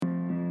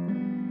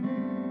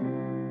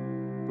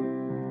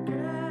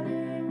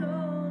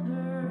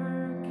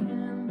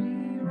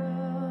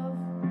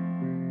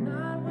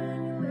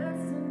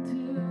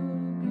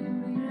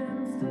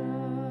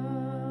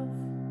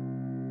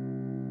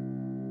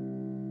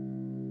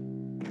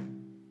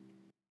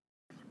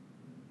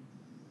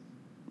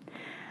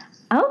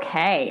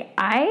Okay.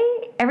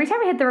 Every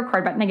time I hit the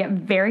record button, I get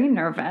very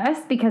nervous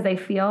because I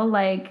feel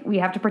like we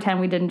have to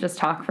pretend we didn't just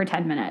talk for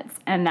 10 minutes.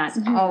 And that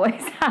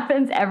always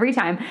happens every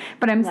time.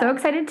 But I'm so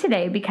excited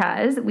today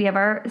because we have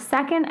our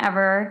second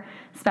ever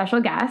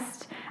special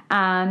guest.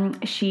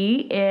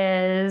 She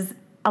is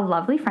a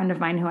lovely friend of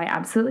mine who I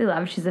absolutely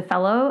love. She's a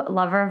fellow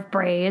lover of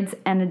braids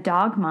and a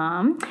dog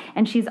mom.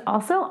 And she's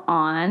also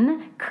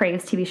on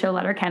Crave's TV show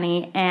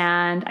Letterkenny.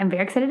 And I'm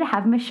very excited to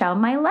have Michelle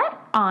Mylett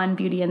on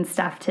Beauty and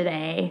Stuff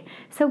today.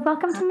 So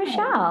welcome to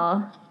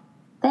Michelle.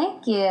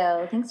 Thank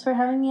you. Thanks for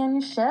having me on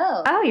your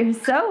show. Oh, you're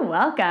so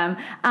welcome.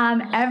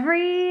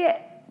 Every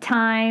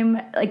time,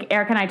 like,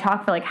 Erica and I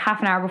talk for like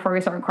half an hour before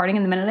we start recording,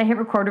 and the minute I hit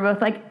record, we're both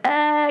like,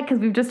 because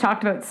we've just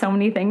talked about so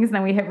many things, and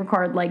then we hit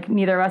record like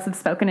neither of us have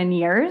spoken in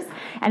years,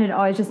 and it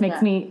always just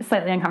makes me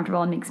slightly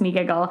uncomfortable and makes me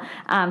giggle.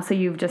 So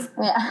you've just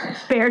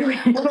bared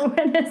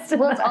witness to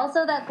Well, it's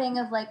also that thing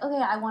of like, okay,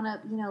 I want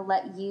to,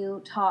 let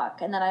you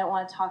talk, and then I don't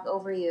want to talk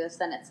over you, so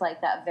then it's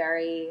like that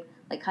very,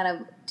 like, kind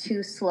of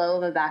too slow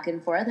of a back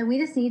and forth, and we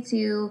just need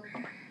to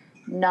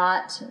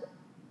not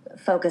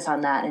focus on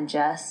that and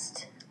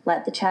just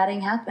let the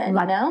chatting happen,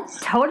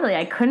 Totally.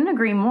 I couldn't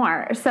agree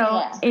more.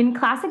 So in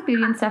classic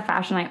Beauty and Stuff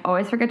fashion, I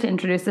always forget to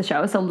introduce the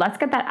show. So let's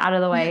get that out of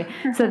the way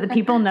so that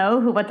people know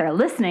what they're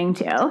listening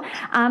to.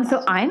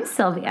 So I'm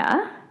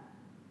Sylvia.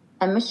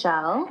 I'm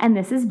Michelle. And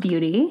this is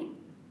Beauty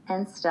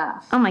and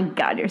Stuff. Oh my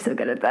God, you're so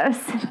good at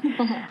this.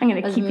 I'm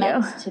going to keep you.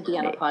 Meant to be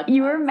on a podcast.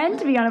 You were meant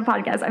to be on a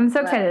podcast. I'm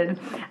so excited.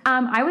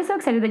 I was so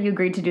excited that you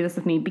agreed to do this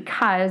with me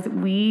because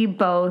we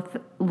both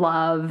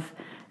love...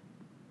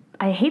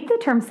 I hate the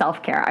term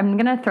self-care. I'm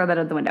going to throw that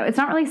out the window. It's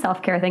not really a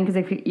self-care thing because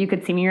if you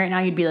could see me right now,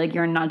 you'd be like,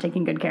 you're not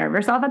taking good care of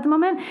yourself at the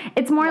moment.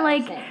 It's more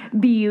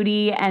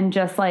beauty and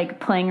just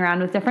like playing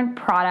around with different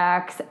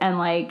products and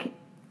like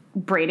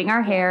braiding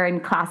our hair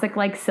and classic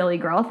like silly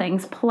girl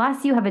things.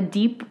 Plus you have a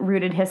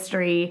deep-rooted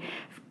history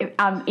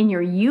in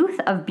your youth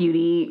of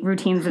beauty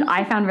routines that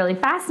I found really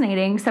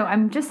fascinating. So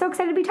I'm just so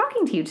excited to be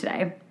talking to you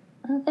today.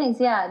 Oh, thanks.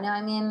 Yeah. No,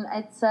 I mean,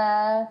 it's...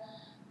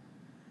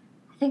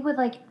 I think with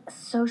like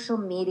social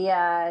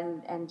media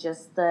and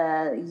just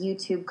the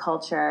YouTube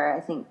culture,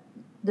 I think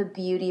the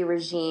beauty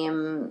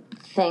regime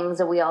things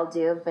that we all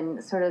do have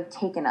been sort of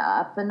taken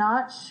up a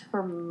notch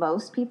for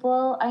most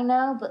people I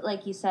know. But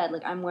like you said,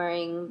 like I'm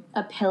wearing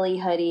a pilly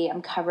hoodie,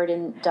 I'm covered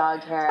in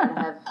dog hair, and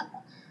I have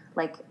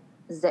like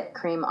zit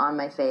cream on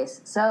my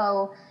face.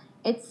 So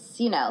it's,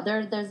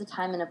 there's a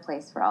time and a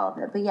place for all of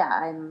it. But yeah,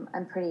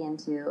 I'm pretty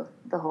into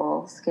the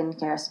whole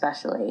skincare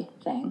especially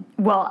thing.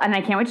 Well, and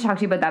I can't wait to talk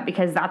to you about that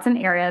because that's an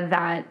area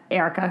that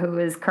Erica, who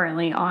is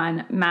currently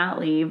on mat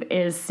leave,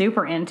 is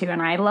super into.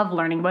 And I love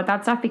learning about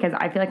that stuff because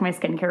I feel like my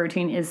skincare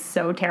routine is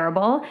so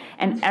terrible.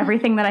 And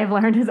everything that I've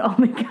learned has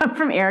only come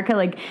from Erica,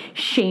 like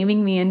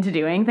shaming me into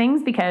doing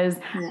things because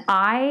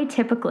I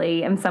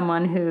typically am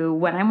someone who,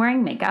 when I'm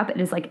wearing makeup,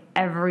 it is like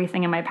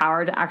everything in my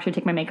power to actually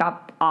take my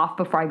makeup off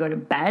before I go to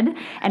bed.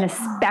 And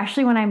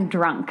especially when I'm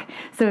drunk.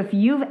 So if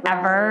you've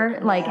ever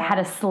had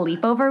a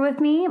sleepover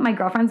with me, my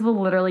girlfriends will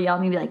literally yell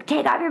at me and be like,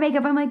 take off your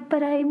makeup. I'm like,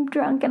 but I'm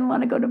drunk and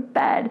want to go to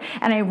bed.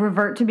 And I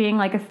revert to being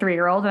like a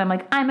 3-year-old and I'm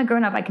like, I'm a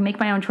grown up. I can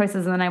make my own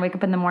choices. And then I wake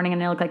up in the morning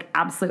and I look like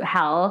absolute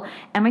hell.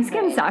 And my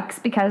skin sucks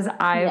because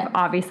I've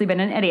obviously been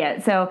an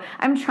idiot. So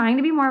I'm trying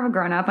to be more of a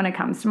grown up when it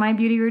comes to my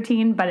beauty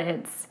routine, but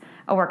it's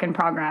a work in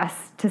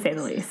progress to say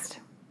the least.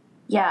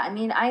 Yeah. I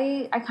mean,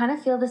 I kind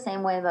of feel the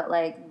same way about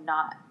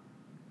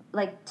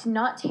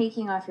not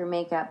taking off your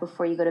makeup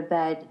before you go to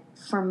bed,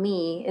 for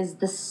me, is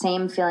the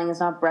same feeling as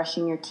not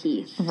brushing your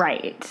teeth.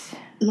 Right.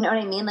 You know what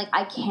I mean? Like,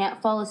 I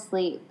can't fall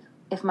asleep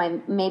if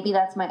maybe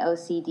that's my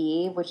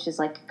OCD, which is,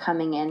 like,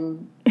 coming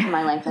in to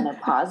my life in a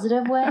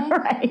positive way.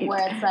 Right.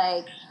 Where it's,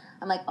 like,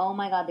 I'm like, oh,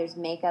 my God, there's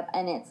makeup.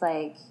 And it's,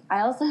 like, I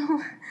also,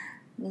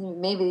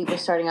 maybe we're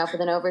starting off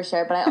with an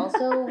overshare, but I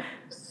also,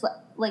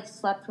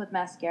 slept with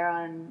mascara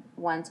on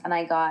once, and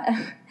I got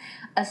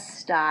a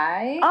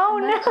sty. Oh,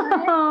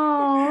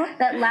 no.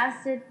 That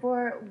lasted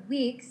for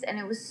weeks, and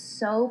it was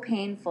so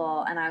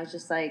painful, and I was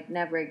just like,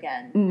 never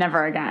again.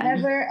 Never again.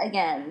 Never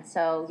again.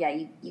 So, yeah,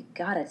 you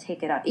gotta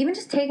take it off. Even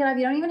just take it off.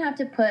 You don't even have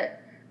to put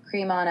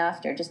cream on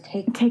after. Just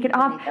take it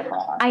off.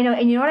 I know.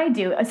 And you know what I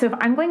do? So if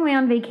I'm going away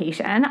on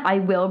vacation, I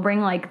will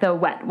bring like the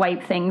wet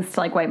wipe things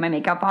to like wipe my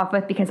makeup off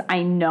with because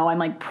I know I'm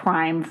like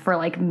primed for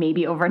like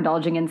maybe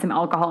overindulging in some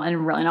alcohol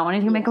and really not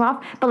wanting to take makeup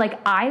off. But like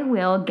I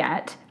will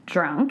get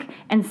drunk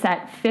and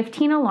set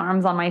 15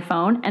 alarms on my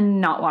phone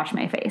and not wash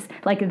my face.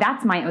 Like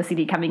that's my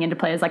OCD coming into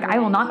play. Is like I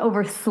will not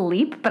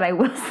oversleep, but I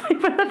will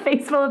sleep with a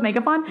face full of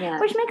makeup on,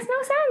 which makes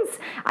no sense.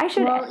 I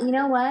should. Well, you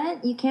know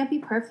what? You can't be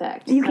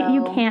perfect. You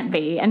can't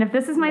be. And if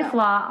this is my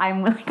flaw,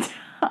 I'm willing to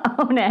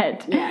own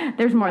it. Yeah.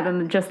 There's more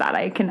than just that,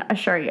 I can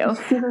assure you.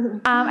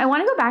 I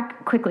want to go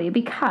back quickly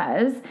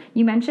because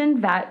you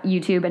mentioned that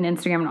YouTube and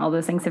Instagram and all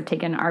those things have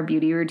taken our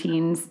beauty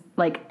routines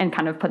and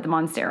kind of put them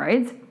on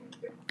steroids.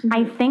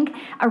 I think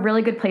a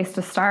really good place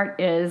to start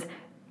is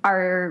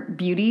our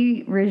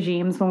beauty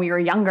regimes when we were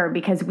younger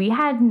because we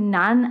had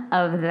none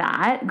of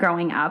that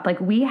growing up. Like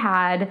we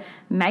had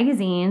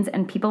magazines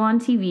and people on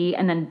TV,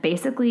 and then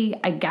basically,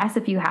 I guess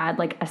if you had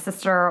like a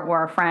sister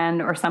or a friend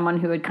or someone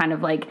who had kind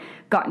of like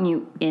gotten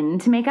you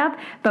into makeup,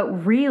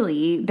 but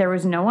really there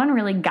was no one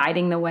really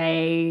guiding the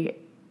way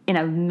in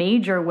a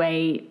major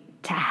way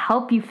to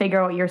help you figure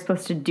out what you're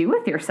supposed to do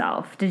with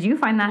yourself. Did you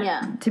find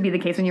that to be the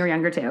case when you were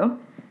younger too?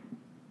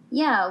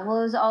 Yeah,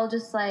 well, it was all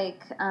just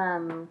like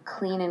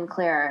clean and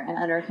clear and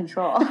under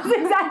control. That's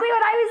exactly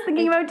what I was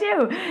thinking about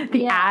too.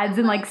 The ads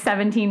in like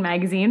 17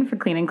 magazine for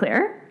Clean and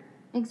Clear.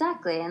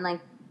 Exactly, and like,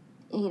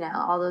 you know,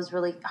 all those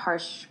really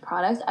harsh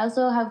products. I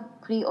also have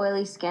pretty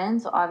oily skin,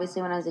 so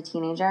obviously when I was a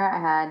teenager, I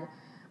had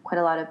quite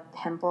a lot of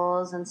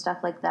pimples and stuff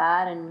like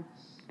that, and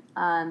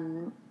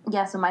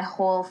so my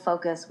whole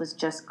focus was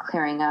just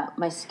clearing up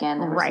my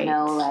skin. There was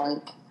no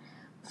like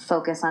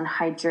focus on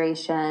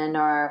hydration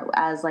or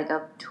as like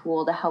a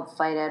tool to help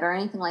fight it or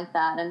anything like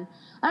that. And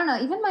I don't know,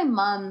 even my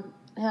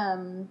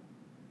mom,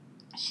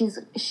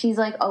 she's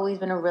like always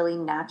been a really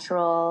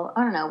natural,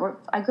 I don't know,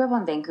 I grew up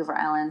on Vancouver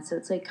Island, so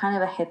it's like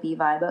kind of a hippie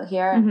vibe out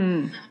here.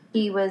 Mm-hmm.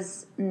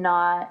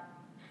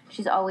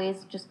 She's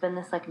always just been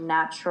this like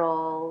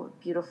natural,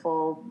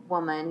 beautiful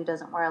woman who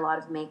doesn't wear a lot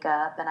of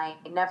makeup. And I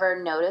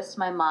never noticed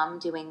my mom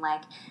doing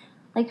like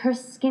her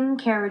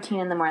skincare routine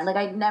in the morning. Like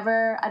I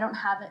don't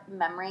have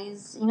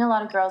memories. You know, a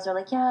lot of girls are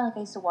like, yeah, like I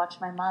used to watch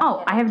my mom.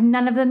 Oh, I have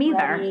none of them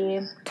either. Ready.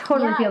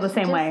 Totally feel the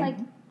same way.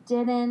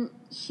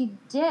 She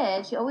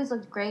did. She always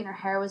looked great and her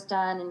hair was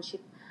done and she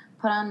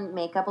put on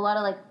makeup, a lot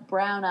of like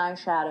brown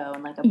eyeshadow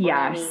and like a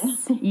brownie.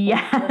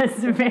 Yes,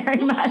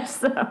 very much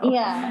so.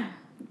 Yeah,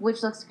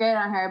 which looks great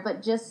on her,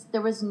 but just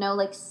there was no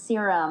like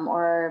serum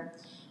or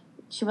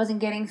she wasn't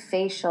getting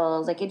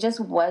facials. Like, it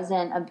just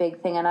wasn't a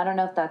big thing. And I don't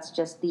know if that's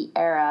just the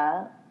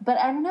era. But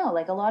I don't know.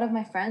 Like, a lot of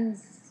my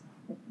friends,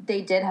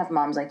 they did have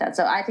moms like that.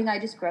 So I think I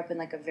just grew up in,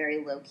 like, a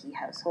very low-key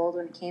household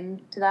when it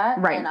came to that.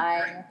 Right. And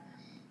I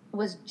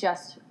was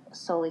just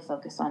solely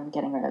focused on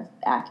getting rid of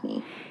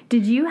acne.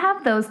 Did you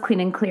have those Clean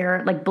and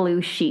Clear, like, blue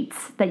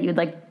sheets that you'd,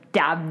 like,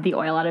 dab the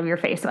oil out of your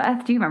face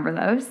with? Do you remember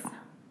those?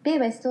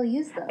 Babe, I still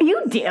use those.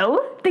 You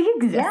do? They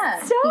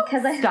exist still?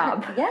 Because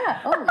Stop.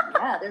 Yeah. Oh,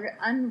 yeah. They're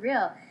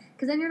unreal.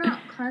 Because then you're not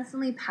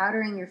constantly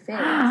powdering your face.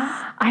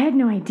 I had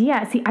no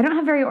idea. See, I don't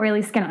have very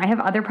oily skin. I have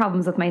other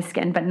problems with my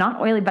skin, but not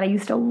oily. But I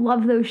used to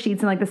love those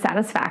sheets, and like the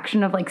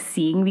satisfaction of like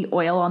seeing the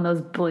oil on those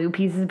blue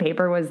pieces of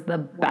paper was the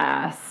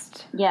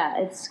best. Yeah,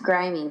 it's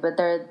grimy, but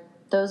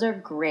those are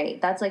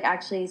great. That's like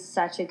actually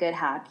such a good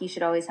hack. You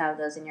should always have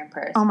those in your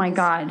purse. Oh my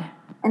God.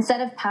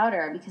 Instead of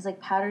powder, because like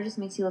powder just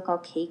makes you look all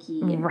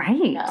cakey. Right.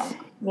 You know?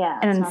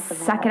 Yeah. And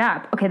suck it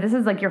up. Okay, this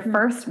is like your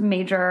first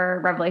major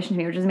revelation to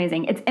me, which is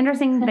amazing. It's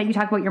interesting that you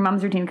talk about your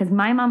mom's routine because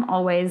my mom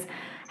always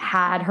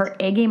had her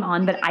A game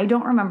on, but I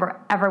don't remember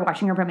ever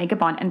watching her put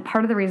makeup on. And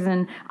part of the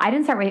reason I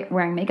didn't start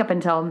wearing makeup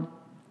until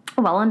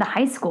well into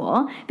high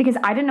school because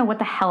I didn't know what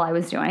the hell I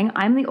was doing.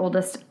 I'm the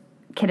oldest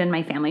kid in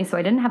my family, so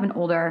I didn't have an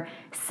older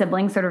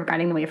sibling sort of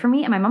guiding the way for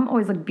me, and my mom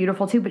always looked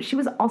beautiful too, but she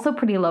was also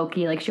pretty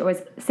low-key. Like, she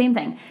always, same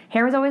thing,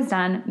 hair was always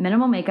done,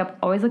 minimal makeup,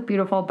 always looked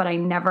beautiful, but I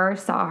never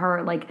saw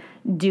her like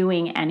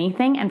doing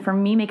anything. And for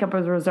me, makeup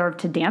was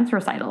reserved to dance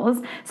recitals,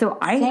 so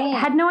I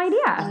had no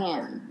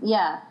idea.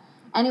 Yeah.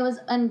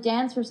 And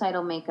dance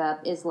recital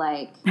makeup is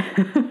like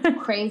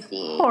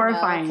crazy,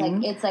 horrifying. You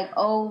know? It's like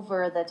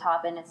over the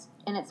top, and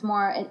it's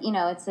more, you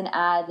know, it's an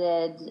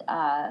added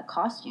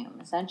costume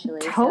essentially.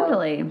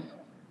 Totally. So,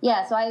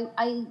 yeah, so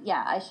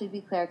I should be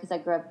clear because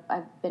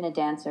I've been a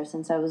dancer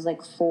since I was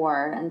like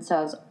 4, and so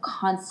I was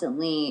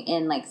constantly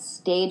in like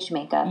stage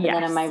makeup, and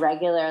then in my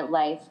regular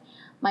life,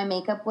 my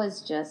makeup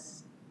was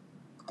just,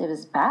 it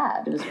was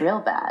bad. It was real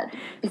bad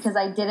because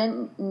I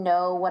didn't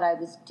know what I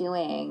was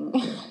doing.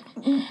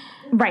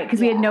 Right, because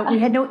we had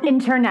no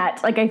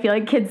internet. Like, I feel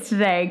like kids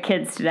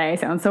today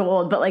sound so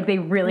old, but like they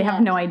really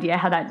have no idea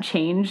how that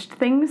changed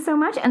things so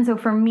much. And so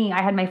for me,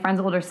 I had my friend's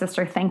older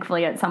sister,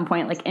 thankfully at some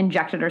point, like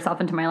injected herself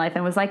into my life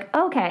and was like,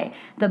 okay,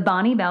 the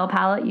Bonnie Bell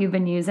palette you've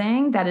been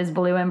using that is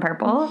blue and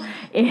purple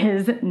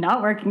is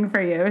not working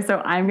for you. So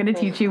I'm going to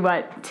teach you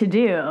what to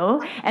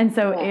do. And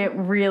so it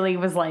really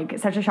was like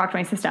such a shock to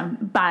my system.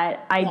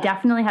 But I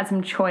definitely had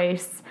some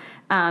choice.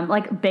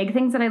 Like big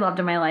things that I loved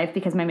in my life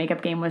because my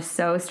makeup game was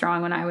so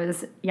strong when I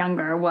was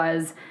younger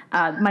was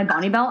my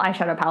Bonnie Bell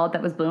eyeshadow palette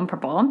that was blue and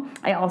purple.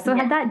 I also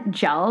had that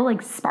gel,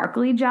 like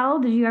sparkly gel.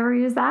 Did you ever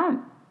use that?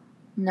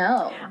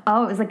 No.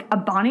 Oh, it was like a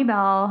Bonnie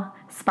Bell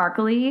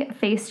sparkly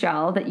face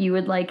gel that you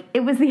would like. It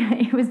was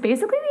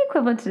basically the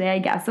equivalent today, I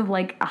guess, of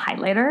like a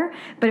highlighter,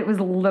 but it was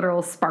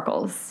literal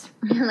sparkles.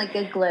 Like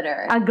a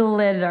glitter. A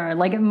glitter.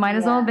 Like, it might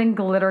as well have been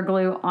glitter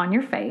glue on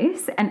your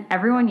face, and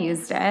everyone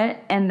used it,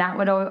 and that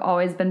would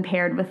always been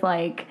paired with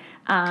like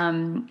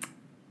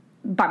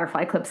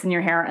butterfly clips in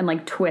your hair and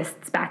like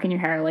twists back in your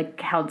hair, like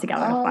held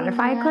together with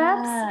butterfly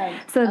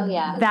clips. So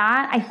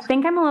that, I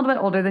think I'm a little bit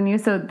older than you,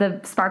 so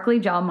the sparkly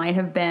gel might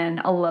have been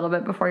a little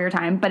bit before your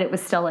time, but it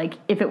was still like,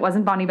 if it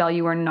wasn't Bonnie Bell,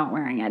 you were not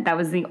wearing it. That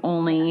was the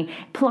only,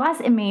 plus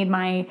it made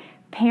my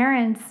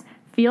parents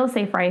feel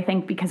safer, I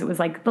think, because it was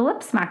like the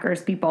lip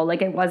smackers people.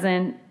 Like it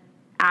wasn't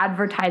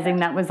advertising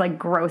that was like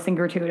gross and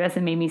gratuitous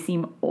and made me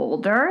seem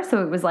older.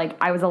 So it was like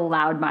I was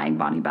allowed buying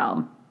Bonnie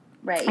Bell.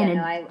 Right, yeah,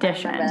 no, I remember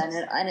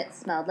that. And it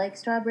smelled like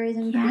strawberries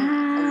and cream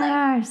and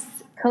like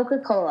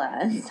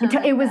Coca-Cola.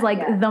 It was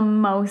like the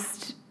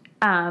most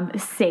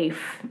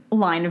safe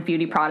line of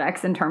beauty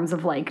products in terms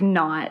of like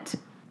not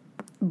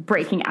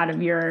breaking out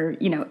of your,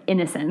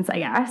 innocence, I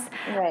guess.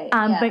 Right.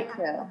 But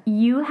true.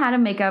 You had a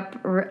makeup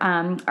or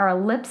a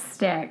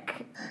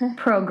lipstick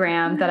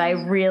program that I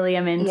really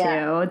am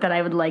into that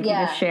I would like you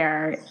to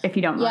share if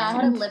you don't mind. Yeah, I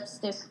had a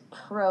lipstick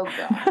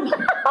program. An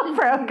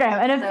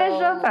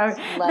official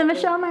program. The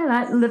Michelle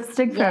Mylett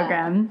lipstick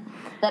program.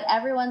 That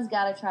everyone's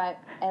got to try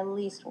at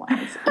least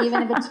once,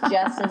 even if it's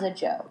just as a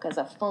joke, as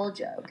a full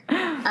joke.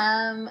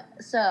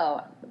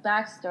 So,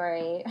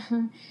 backstory.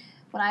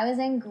 When I was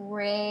in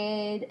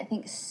grade, I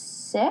think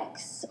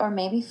 6 or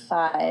maybe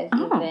 5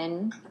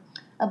 even,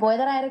 a boy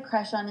that I had a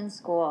crush on in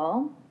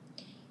school,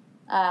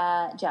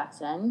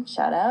 Jackson,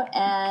 shout out,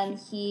 and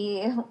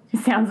he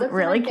sounds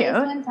really cute.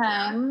 One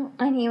time,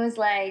 and he's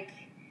like,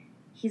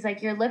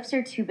 your lips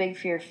are too big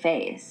for your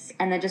face,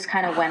 and then just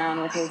kind of went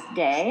on with his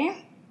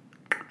day,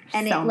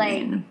 and so it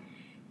like, mean.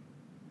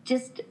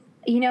 Just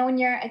when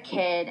you're a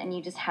kid and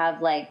you just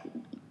have like,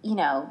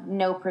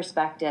 no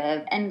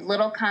perspective and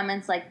little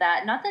comments like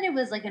that. Not that it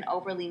was like an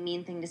overly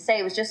mean thing to say.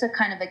 It was just a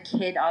kind of a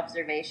kid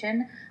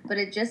observation, but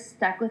it just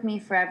stuck with me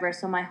forever.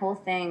 So my whole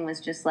thing was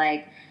just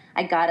like,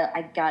 I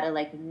gotta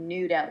like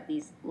nude out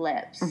these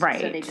lips.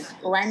 Right. So they just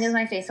blended with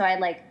my face. So I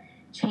like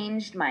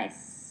changed my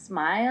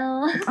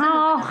smile.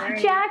 Oh,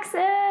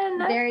 Jackson.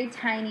 Very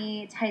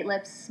tiny, tight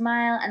lipped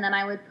smile. And then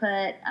I would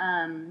put,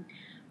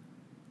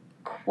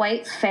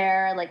 quite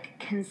fair like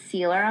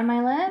concealer on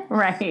my lip.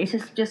 Right.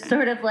 Just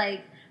sort of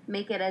like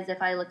make it as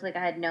if I looked like I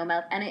had no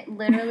mouth. And it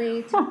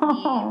literally took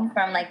me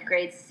from like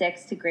grade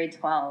 6 to grade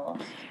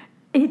 12.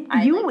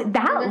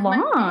 That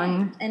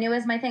long? And it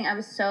was my thing. I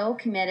was so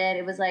committed.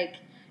 It was like,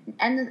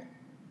 and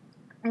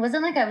it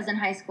wasn't like I was in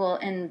high school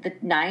in the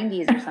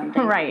 90s or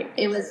something. Right.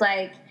 It was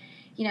like,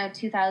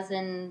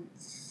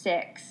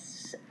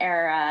 2006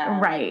 era.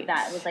 Right. Like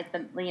that was like the,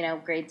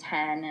 grade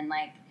 10. And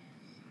like,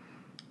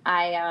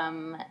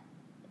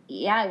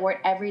 I wore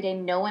it every day.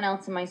 No one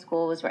else in my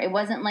school was wearing it. It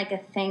wasn't like a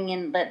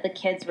thing that the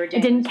kids were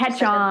doing. It didn't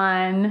catch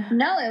on.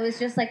 No, it was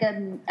just like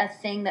a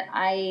thing that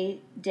I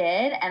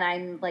did, and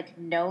I'm like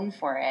known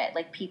for it.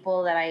 Like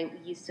people that I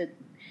used to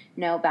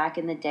know back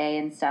in the day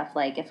and stuff,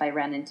 like if I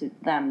ran into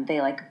them, they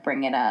like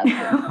bring it up.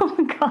 Oh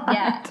God.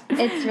 Yeah,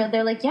 it's real.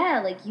 They're like,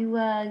 yeah, like you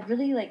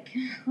really like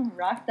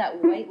rocked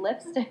that white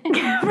lipstick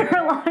for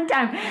a long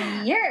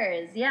time.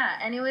 Years, yeah,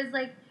 and it was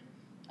like.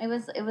 It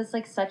was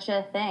like such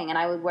a thing, and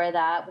I would wear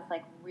that with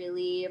like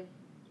really,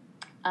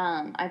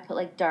 I put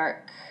like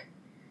dark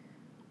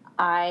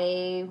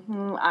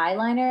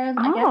eyeliner,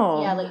 I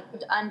guess, like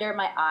under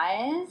my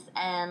eyes,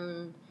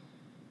 and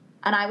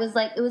I was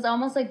like, it was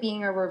almost like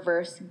being a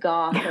reverse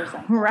goth or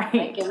something. Right.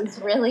 Like it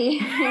was really,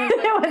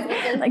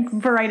 it was like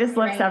brightest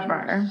lips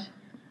ever.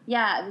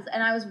 Yeah, it was,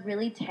 and I was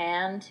really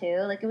tan too.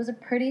 Like it was a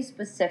pretty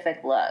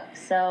specific look,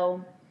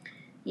 so.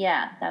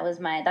 Yeah,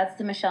 that's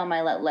the Michelle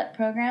Mylett lip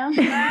program.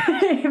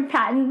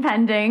 Patent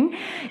pending.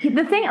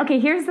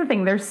 Here's the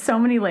thing. There's so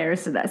many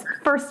layers to this.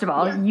 First of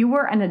all, you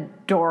were an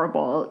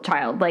adorable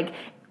child. Like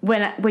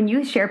when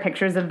you share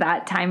pictures of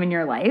that time in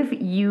your life,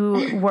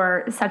 you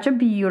were such a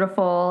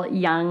beautiful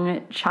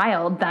young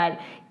child that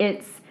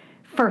it's,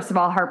 first of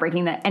all,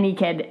 heartbreaking that any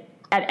kid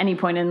at any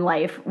point in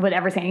life would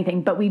ever say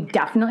anything. But we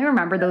definitely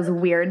remember those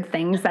weird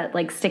things that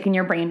like stick in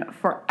your brain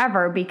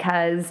forever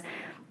because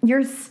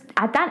you're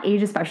at that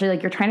age, especially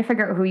like you're trying to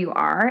figure out who you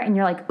are and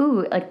you're like,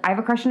 ooh, like I have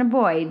a crush on a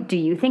boy. Do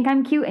you think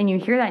I'm cute? And you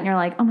hear that and you're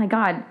like, oh my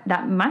God,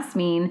 that must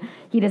mean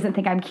he doesn't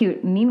think I'm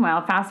cute.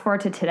 Meanwhile, fast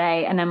forward to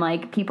today and I'm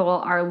like, people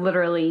are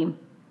literally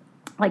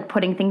like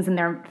putting things in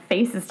their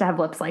faces to have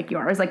lips like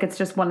yours. Like it's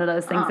just one of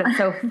those things that's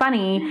so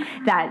funny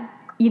that,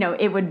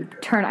 it would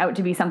turn out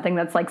to be something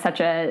that's like such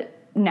a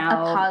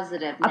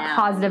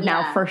positive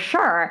now for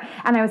sure.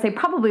 And I would say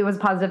probably was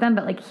positive then,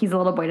 but like he's a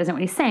little boy, doesn't know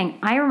what he's saying.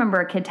 I remember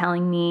a kid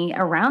telling me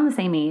around the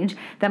same age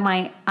that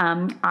my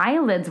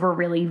eyelids were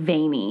really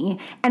veiny,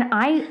 and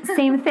I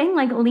same thing,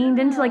 like leaned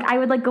into like I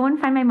would like go and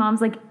find my mom's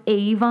like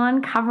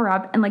Avon cover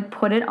up and like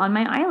put it on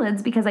my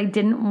eyelids because I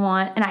didn't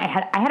want, and I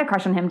had a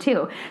crush on him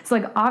too. So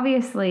like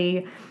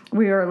obviously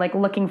we were like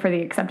looking for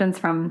the acceptance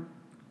from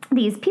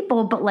these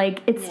people, but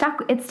like it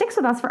sticks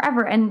with us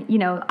forever. And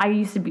I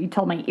used to be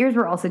told my ears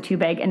were also too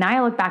big, and now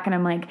I look back and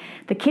I'm like,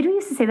 the kid who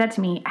used to say that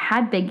to me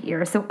had big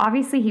ears, so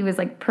obviously he was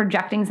like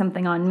projecting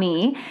something on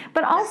me.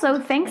 But also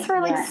thanks for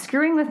like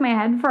screwing with my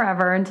head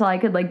forever until I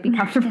could like be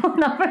comfortable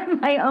enough with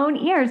my own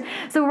ears.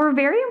 So we're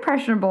very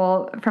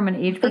impressionable from an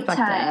age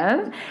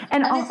perspective,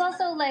 and it's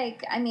also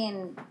like, I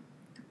mean,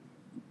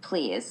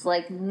 please,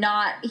 like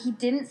he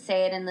didn't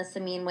say it in this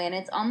mean way, and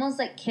it's almost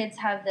like kids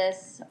have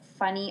this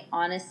funny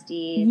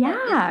honesty.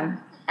 Yeah.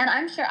 And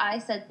I'm sure I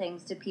said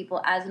things to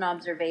people as an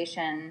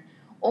observation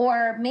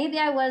Or maybe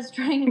I was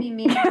trying to be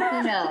mean,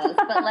 who knows?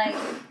 But like,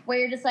 where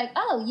you're just like,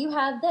 oh, you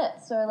have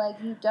this, or like,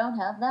 you don't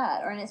have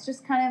that. And it's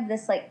just kind of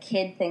this like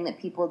kid thing that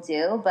people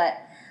do. But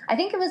I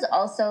think it was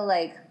also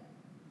like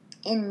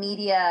in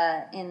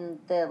media in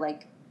the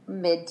like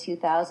mid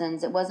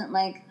 2000s, it wasn't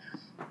like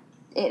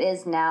it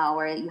is now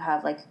where you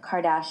have like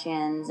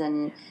Kardashians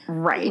and,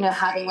 right. you know,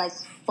 having like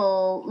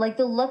full, like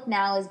the look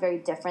now is very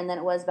different than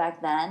it was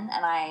back then.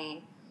 And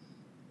I,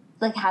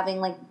 like having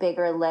like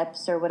bigger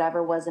lips or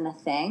whatever wasn't a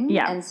thing.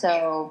 Yeah. And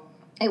so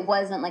it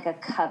wasn't like a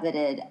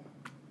coveted,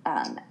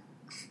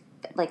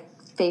 like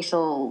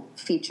facial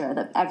feature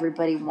that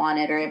everybody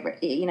wanted or,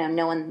 you know,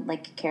 no one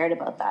like cared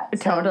about that.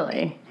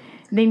 Totally.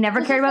 They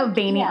never cared about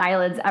veiny yeah.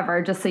 eyelids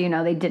ever, just so you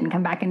know. They didn't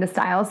come back into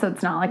style, so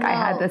it's not like I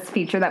had this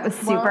feature that was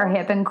super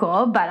hip and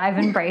cool, but I've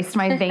embraced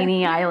my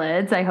veiny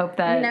eyelids. I hope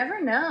that... You never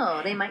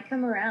know. They might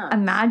come around.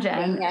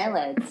 Imagine. Veiny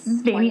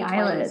eyelids. Veiny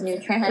eyelids.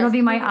 It'll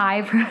be my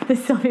eye for the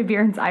Sylvia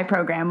Beerens eye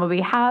program will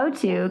be how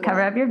to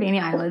cover up your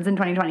veiny eyelids in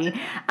 2020.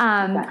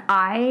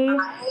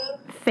 I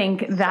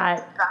think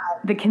that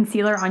the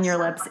concealer on your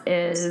lips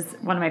is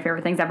one of my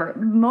favorite things ever,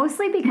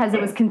 mostly because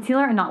it was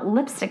concealer and not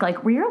lipstick.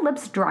 Like, were your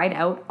lips dried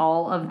out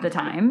all of the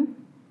time?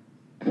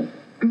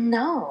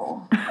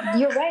 No,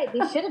 you're right.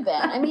 They should have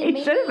been. I mean,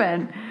 they should have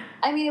been.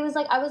 I mean, it was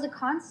like I was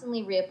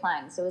constantly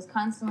reapplying, so it was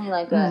constantly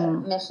like a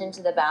mission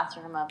to the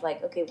bathroom of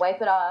like, okay,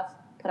 wipe it off,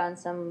 put on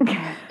some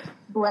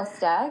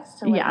Blistex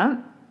to like,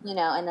 you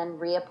know, and then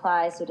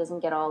reapply so it doesn't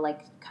get all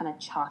like kind of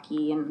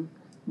chalky and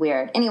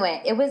weird.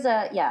 Anyway, it was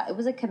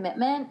a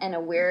commitment and a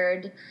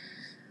weird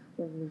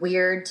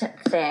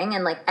thing,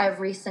 and like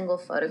every single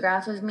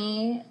photograph of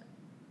me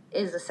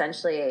is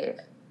essentially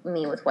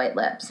me with white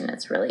lips, and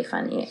it's really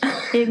funny.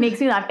 It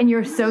makes me laugh, and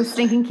you're so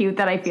stinking cute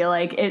that I feel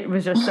like it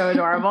was just so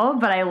adorable,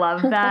 but I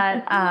love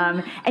that.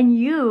 And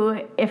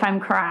you, if I'm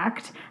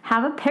correct,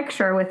 have a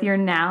picture with your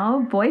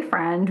now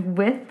boyfriend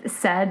with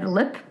said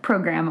lip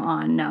program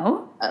on,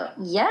 no? Oh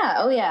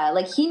yeah.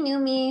 Like, he knew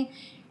me,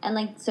 and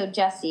like, so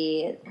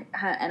Jesse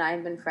and I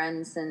have been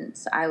friends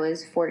since I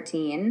was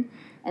 14,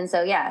 and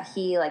so yeah,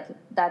 he like,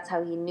 that's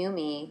how he knew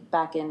me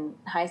back in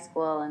high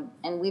school,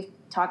 and we've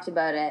talked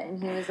about it,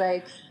 and he's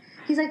like,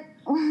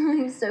 oh,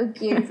 he's so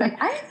cute. He's like,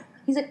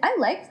 I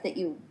liked that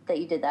you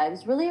did that. It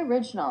was really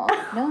original.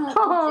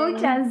 No,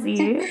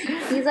 Jesse.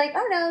 He's like,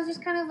 oh no, it was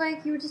just kind of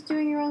like you were just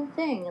doing your own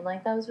thing, and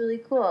like that was really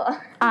cool.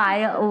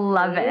 I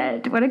love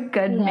it. What a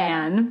good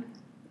man.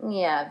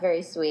 Yeah,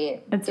 very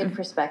sweet. It's good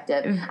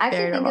perspective. I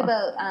actually think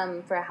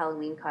about for a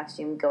Halloween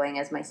costume going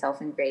as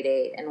myself in grade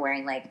 8 and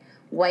wearing like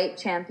white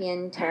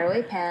Champion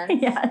tearaway pants.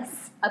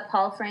 Yes. A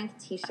Paul Frank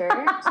t-shirt,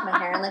 my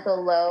hair in like a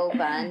low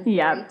bun,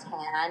 very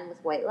tan with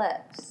white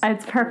lips.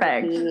 It's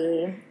perfect.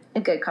 A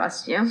good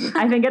costume.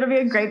 I think it'll be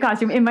a great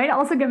costume. It might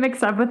also get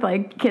mixed up with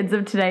like kids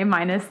of today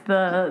minus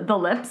the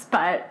lips,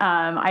 but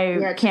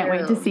I can't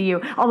wait to see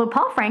you. Although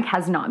Paul Frank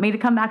has not made a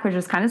comeback, which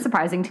is kind of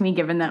surprising to me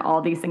given that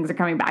all these things are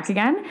coming back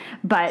again.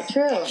 But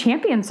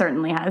Champion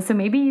certainly has. So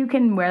maybe you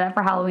can wear that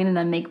for Halloween and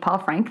then make Paul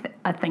Frank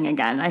a thing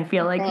again. I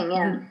feel like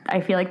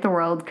the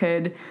world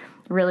could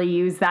really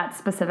use that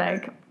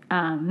specific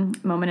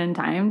moment in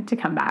time to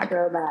come back.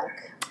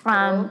 Throwback.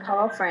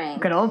 Paul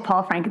Frank. Good old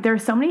Paul Frank. There are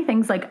so many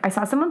things. Like, I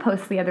saw someone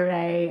post the other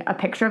day a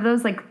picture of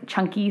those like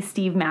chunky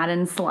Steve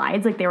Madden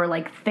slides. Like, they were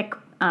like thick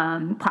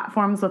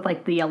platforms with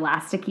like the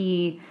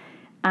elasticy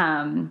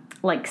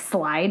like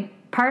slide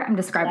part. I'm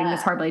describing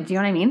this horribly. Do you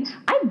know what I mean?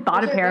 I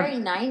bought a pair very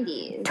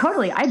 90s.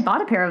 Totally. I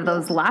bought a pair of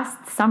those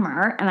last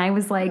summer, and I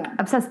was like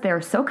obsessed. They're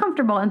so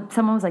comfortable. And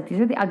someone was like, these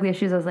are the ugliest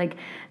shoes. I was like,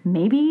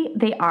 maybe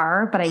they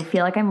are, but I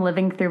feel like I'm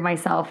living through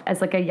myself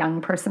as like a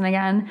young person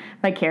again,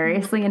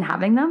 vicariously in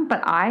having them.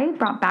 But I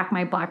brought back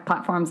my black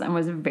platforms and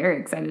was very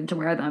excited to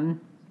wear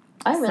them.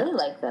 I really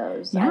like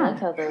those. Yeah. I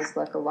like how those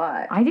look a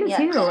lot. I do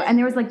too. And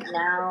there was like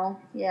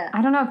I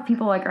don't know if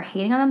people like are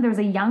hating on them. There was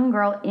a young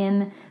girl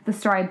in the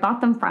store I bought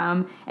them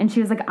from, and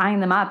she was like eyeing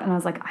them up, and I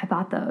was like, I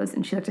bought those,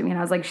 and she looked at me and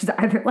I was like, she's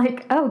either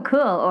like, oh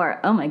cool, or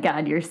oh my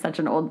god, you're such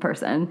an old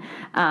person.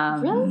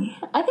 Really?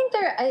 I think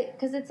they're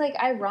because it's like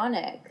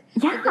ironic.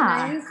 Yeah. Like, the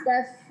 90s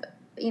stuff,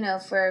 you know,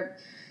 for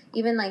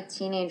even like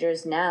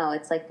teenagers now,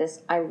 it's like this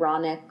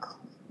ironic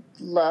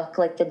look,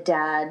 like the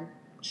dad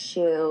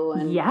shoe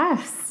and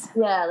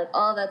like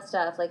all that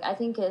stuff. Like, I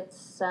think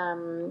it's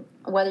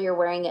whether you're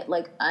wearing it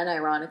like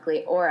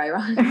unironically or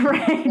ironically,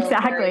 right?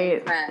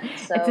 Exactly.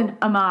 So it's an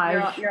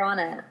homage. You're on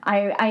it.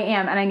 I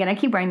am, and I'm gonna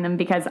keep wearing them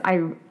because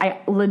I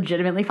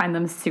legitimately find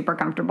them super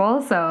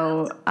comfortable.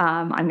 So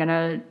I'm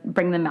gonna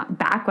bring them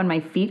back when my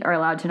feet are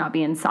allowed to not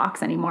be in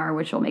socks anymore,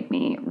 which will make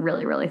me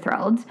really, really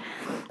thrilled.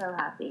 So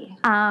happy.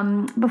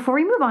 Before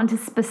we move on to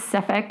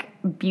specific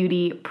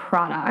beauty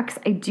products,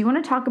 I do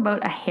want to talk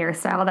about a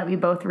hairstyle that we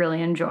both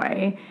really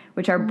enjoy,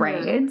 which are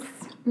braids.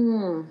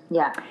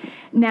 Yeah.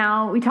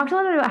 Now, we talked a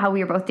little bit about how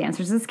we were both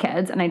dancers as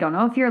kids, and I don't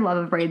know if your love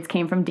of braids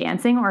came from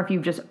dancing or if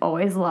you've just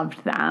always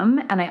loved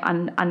them. And I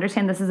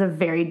understand this is a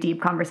very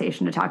deep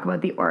conversation to talk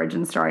about the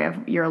origin story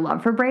of your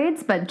love for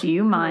braids, but do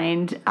you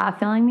mind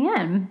filling me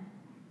in?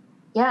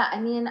 Yeah, I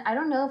mean, I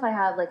don't know if I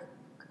have, like,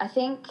 I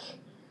think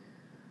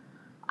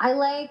I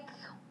like,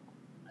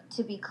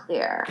 to be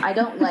clear, I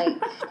don't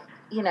like,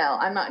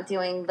 I'm not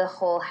doing the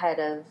whole head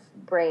of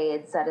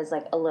braids that is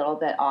like a little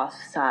bit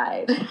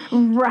offside.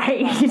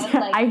 Right.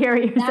 Like, I hear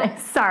what you're saying.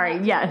 Sorry.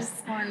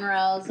 Yes.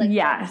 Cornrows. Like,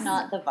 yes. That's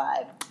not the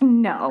vibe.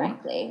 No.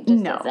 Frankly.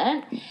 Just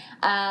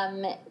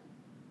isn't.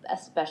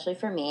 Especially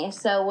for me.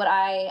 So what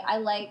I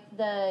like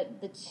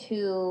the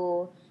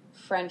two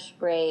French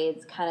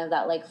braids, kind of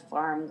that like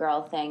farm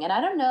girl thing. And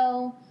I don't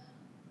know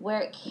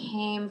where it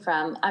came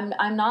from.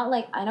 I'm not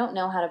like, I don't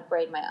know how to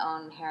braid my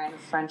own hair in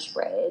French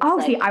braids. Oh,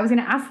 like, see, I was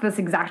going to ask this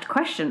exact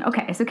question.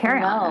 Okay, so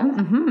carry on.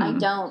 Mm-hmm.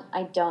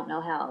 I don't know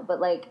how. But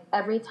like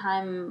every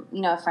time,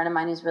 a friend of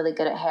mine who's really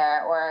good at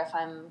hair, or if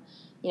I'm,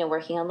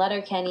 working on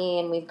Letterkenny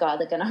and we've got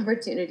like an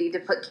opportunity to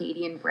put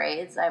Katie in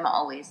braids, I'm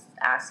always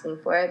asking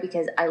for it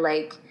because I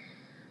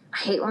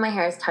hate when my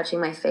hair is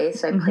touching my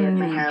face. So I play with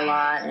my hair a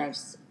lot and it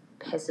just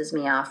pisses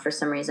me off for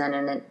some reason.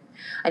 And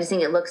I just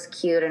think it looks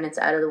cute and it's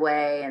out of the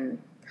way.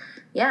 And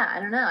yeah,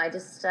 I don't know. I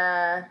just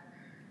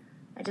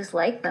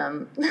like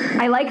them.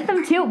 I like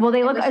them too. Well,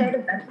 they look.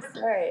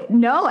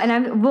 No, and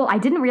I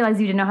didn't realize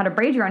you didn't know how to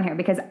braid your own hair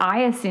because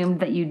I assumed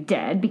that you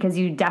did because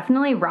you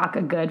definitely rock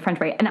a good French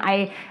braid. And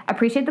I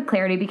appreciate the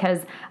clarity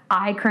because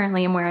I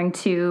currently am wearing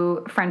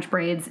 2 French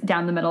braids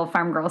down the middle,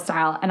 farm girl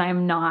style, and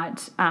I'm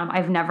not.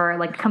 I've never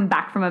like come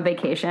back from a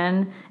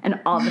vacation and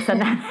all of a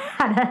sudden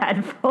had a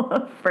head full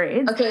of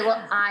braids. Okay,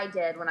 well, I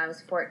did when I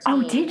was 14.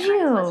 Oh, did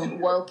you? I wasn't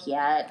woke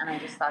yet, and I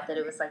just thought that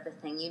it was like the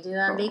thing you do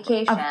on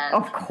vacation.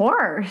 Of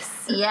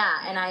course.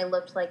 Yeah, and I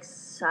looked like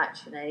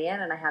such an idiot,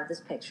 and I have this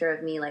picture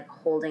of me like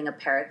holding a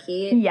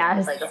parakeet. Yes.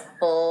 With like a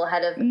full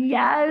head of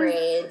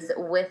braids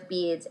with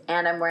beads,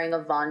 and I'm wearing a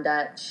Von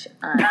Dutch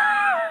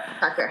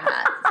pucker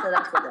hat. So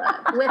that's what it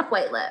was. With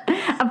white lips.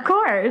 Of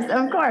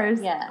course.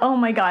 Yeah. Oh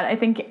my God. I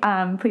think,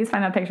 please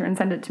find that picture and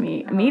send it to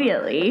me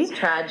immediately. It's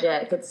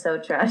tragic. It's so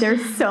tragic.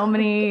 There's so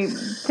many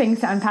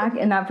things to unpack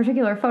in that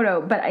particular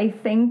photo, but I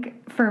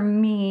think for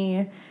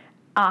me,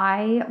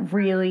 I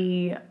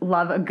really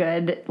love a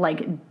good,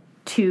 like,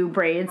 2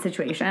 braid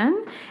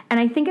situation. And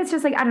I think it's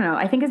just like, I don't know,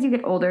 I think as you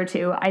get older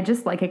too, I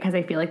just like it because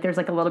I feel like there's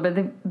like a little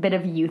bit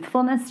of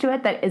youthfulness to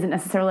it that isn't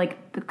necessarily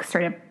like the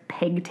straight up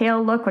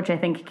pigtail look, which I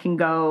think can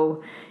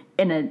go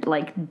in a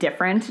like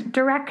different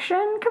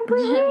direction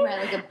completely.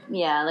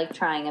 Right, like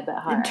trying a bit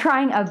hard.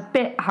 Trying a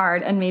bit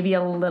hard and maybe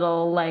a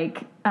little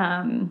like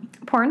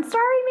porn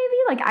starry maybe.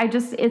 Like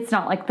it's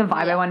not like the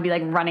vibe I want to be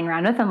like running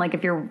around with. And like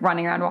if you're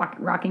running around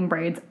rocking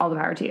braids, all the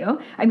power to you.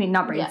 I mean,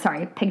 not braids,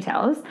 sorry,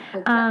 pigtails.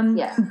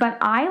 But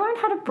I learned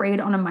how to braid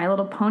on a My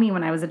Little Pony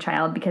when I was a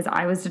child because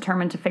I was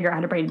determined to figure out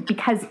how to braid.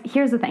 Because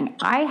here's the thing,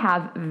 I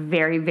have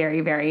very,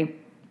 very, very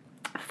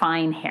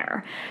fine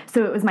hair.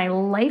 So it was my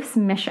life's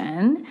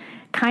mission,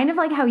 kind of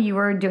like how you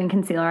were doing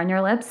concealer on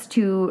your lips,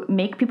 to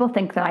make people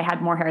think that I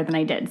had more hair than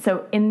I did.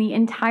 So in the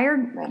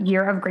entire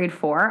year of grade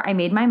 4, I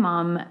made my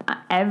mom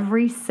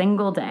every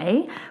single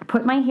day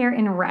put my hair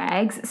in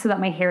rags so that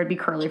my hair would be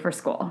curly for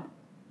school.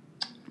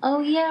 Oh,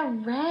 yeah,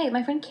 right.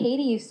 My friend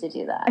Katie used to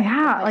do that.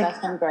 Yeah. My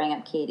best friend growing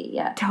up, Katie,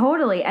 yeah.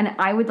 Totally. And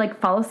I would, like,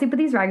 fall asleep with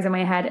these rags in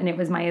my head, and it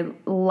was my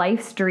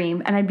life's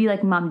dream. And I'd be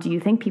like, Mom, do you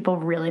think people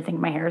really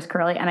think my hair is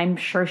curly? And I'm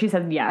sure she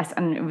said yes,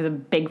 and it was a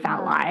big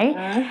fat lie.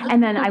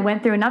 And then I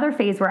went through another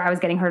phase where I was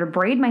getting her to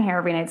braid my hair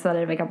every night so that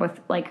I'd wake up with,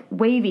 like,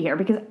 wavy hair,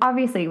 because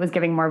obviously it was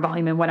giving more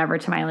volume and whatever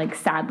to my, like,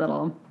 sad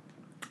little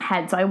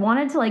head. So I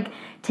wanted to like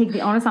take the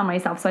onus on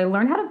myself. So I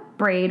learned how to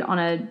braid on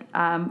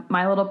a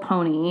My Little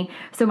Pony.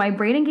 So my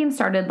braiding game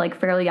started like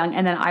fairly young,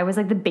 and then I was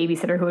like the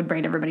babysitter who would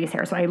braid everybody's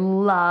hair. So I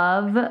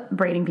love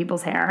braiding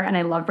people's hair, and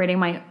I love braiding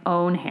my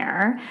own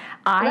hair.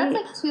 That's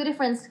like 2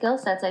 different skill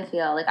sets, I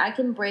feel. Like I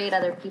can braid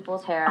other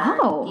people's hair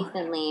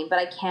decently, but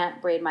I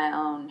can't braid my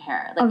own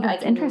hair. Like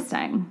that's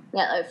interesting.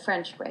 Yeah, like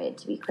French braid,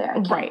 to be clear.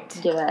 I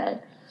can't do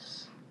it.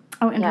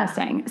 Oh,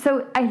 interesting. Yeah.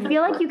 So I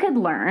feel like you could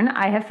learn.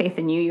 I have faith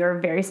in you. You're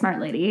a very smart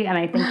lady, and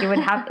I think it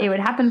would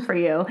happen for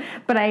you.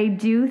 But I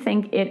do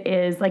think it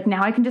is like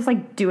now I can just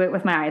like do it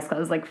with my eyes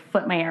closed, like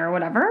flip my hair or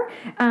whatever.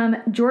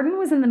 Jordan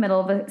was in the middle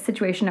of a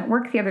situation at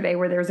work the other day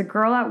where there was a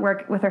girl at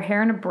work with her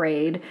hair in a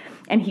braid,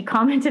 and he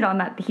commented on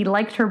that he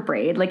liked her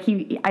braid. Like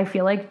I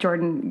feel like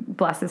Jordan,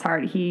 bless his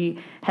heart, he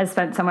has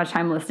spent so much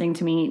time listening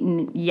to me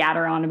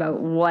yatter on about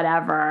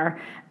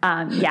whatever.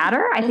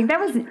 Yatter? I think that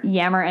was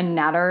yammer and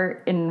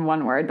natter in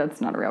one word. That's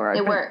not a real word.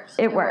 It works.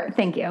 It worked.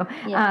 Thank you.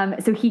 Yeah.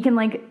 So he can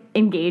like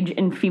engage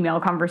in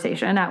female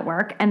conversation at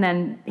work. And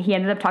then he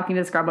ended up talking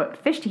to this girl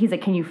about he's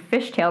like, can you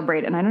fishtail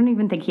braid? And I don't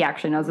even think he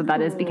actually knows what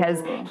that is because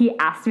he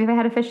asked me if I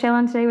had a fishtail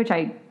on today, which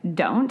I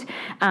don't.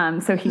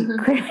 So he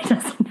clearly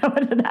doesn't know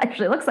what it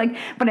actually looks like.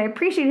 But I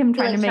appreciate him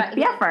trying to make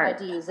the effort. Tried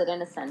to use it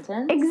in a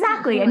sentence.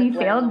 Exactly. And he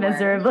failed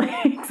miserably.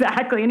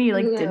 Exactly. And he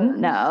didn't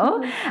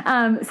know.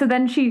 So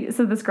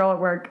this girl at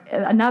work,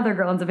 another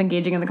girl ends up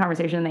engaging in the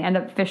conversation, and they end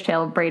up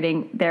fishtail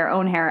braiding their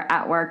own hair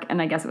at work.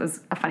 And I guess it was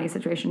a funny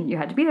situation you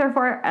had to be there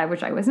for,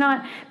 which I was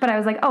not. But I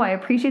was like, oh, I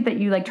appreciate that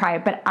you like try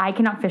it, but I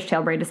cannot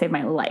fishtail braid to save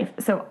my life.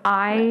 So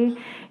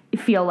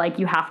feel like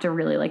you have to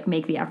really like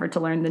make the effort to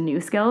learn the new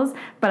skills.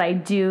 But I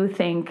do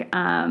think,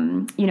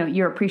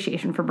 your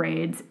appreciation for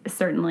braids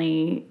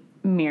certainly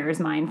mirrors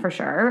mine for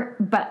sure.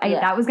 But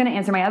that was going to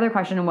answer my other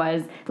question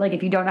was like,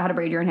 if you don't know how to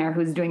braid your own hair,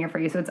 who's doing it for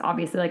you? So it's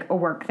obviously like a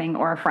work thing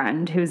or a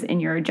friend who's in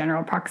your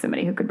general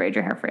proximity who could braid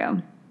your hair for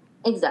you.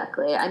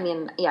 Exactly. I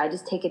mean, I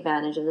just take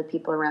advantage of the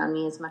people around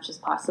me as much as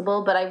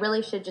possible, but I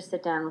really should just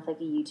sit down with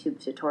like a YouTube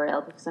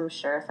tutorial, because I'm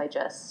sure if I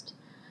just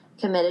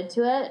committed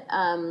to it,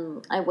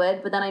 I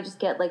would, but then I just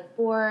get like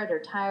bored or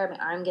tired. My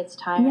arm gets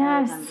tired.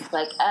 Yes. I'm just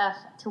like,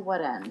 to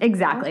what end?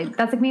 Exactly.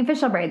 That's like me and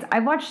Fishtail braids.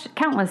 I've watched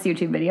countless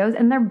YouTube videos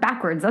and they're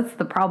backwards. That's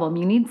the problem.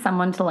 You need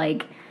someone to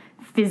like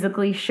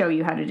physically show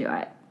you how to do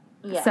it.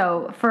 Yeah.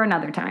 So for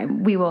another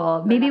time, we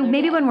will maybe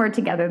when we're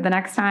together the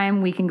next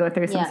time, we can go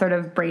through some sort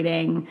of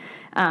braiding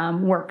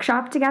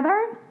workshop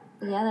together.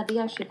 Yeah, that'd be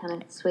actually kind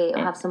of sweet.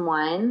 We'll have some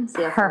wine.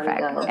 See how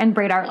perfect. Far we go. And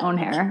braid our own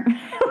hair.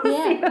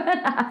 We'll see what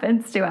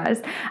happens to us.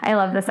 I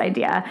love this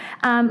idea.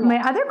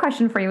 My other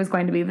question for you is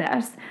going to be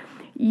this.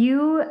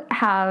 You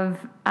have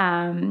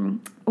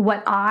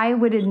what I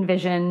would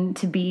envision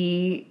to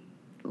be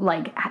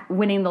like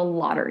winning the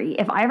lottery.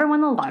 If I ever won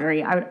the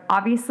lottery, I would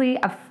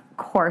obviously, of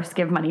course,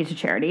 give money to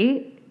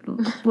charity.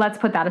 Let's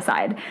put that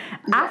aside.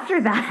 Yes.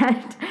 After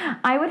that,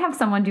 I would have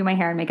someone do my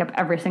hair and makeup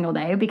every single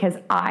day, because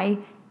I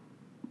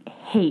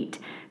hate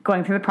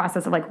going through the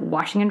process of like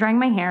washing and drying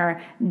my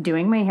hair,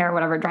 doing my hair,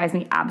 whatever. It drives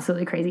me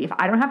absolutely crazy. If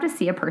I don't have to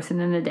see a person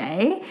in a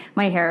day,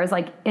 my hair is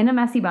like in a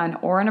messy bun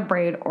or in a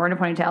braid or in a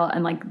ponytail,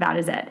 and like that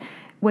is it.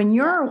 When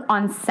you're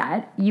on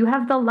set, you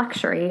have the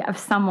luxury of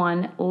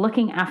someone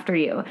looking after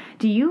you.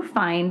 Do you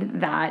find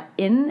that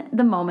in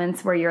the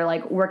moments where you're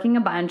like working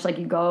a bunch, like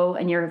you go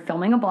and you're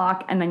filming a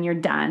block and then you're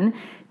done,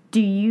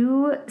 do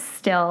you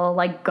still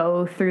like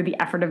go through the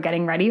effort of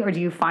getting ready, or do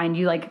you find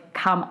you like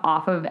come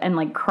off of and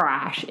like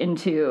crash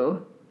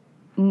into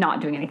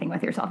not doing anything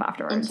with yourself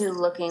afterwards? Into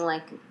looking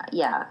like,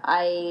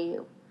 I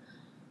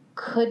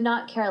could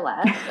not care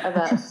less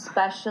about,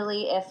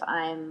 especially if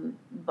I'm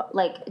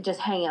like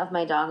just hanging out with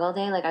my dog all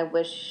day. Like, I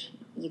wish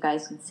you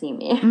guys could see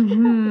me.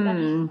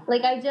 Mm-hmm.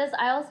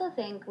 I also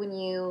think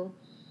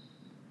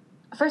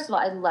first of all,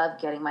 I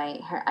love getting my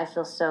hair. I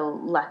feel so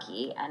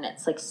lucky, and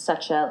it's like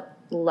such a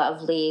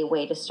lovely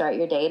way to start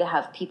your day to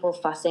have people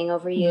fussing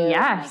over you.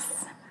 Yes.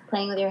 And, like,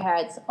 playing with your hair.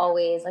 It's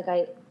always like,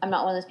 I'm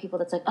not one of those people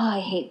that's like, oh, I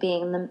hate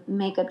being in the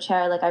makeup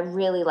chair. Like, I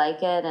really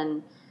like it.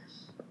 And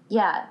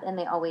and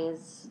they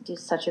always do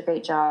such a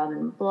great job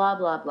and blah,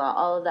 blah, blah.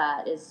 All of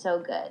that is so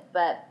good.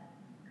 But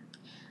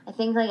I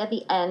think like at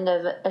the end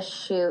of a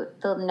shoot,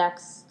 the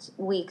next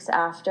weeks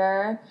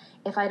after,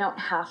 if I don't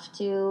have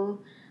to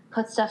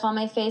put stuff on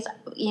my face,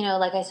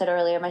 like I said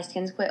earlier, my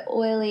skin's quite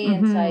oily,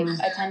 and so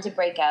I tend to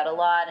break out a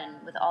lot,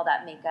 and with all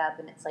that makeup,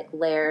 and it's like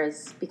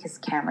layers, because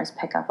cameras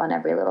pick up on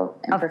every little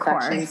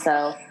imperfection,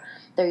 so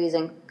they're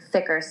using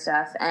thicker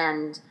stuff,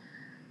 and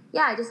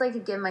I just like to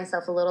give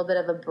myself a little bit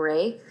of a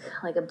break,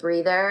 like a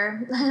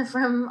breather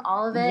from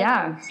all of it.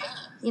 Yeah.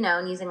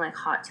 And using like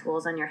hot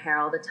tools on your hair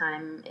all the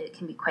time, it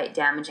can be quite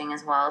damaging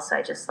as well, so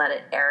I just let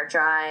it air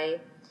dry.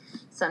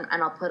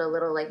 And I'll put a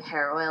little like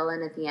hair oil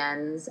in at the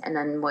ends, and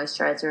then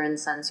moisturizer and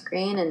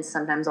sunscreen, and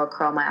sometimes I'll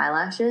curl my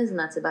eyelashes, and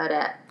that's about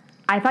it.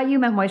 I thought you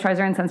meant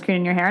moisturizer and sunscreen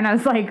in your hair, and I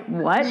was like,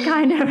 what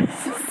kind of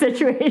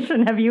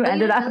situation have you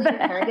ended up in? Your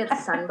hair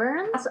gets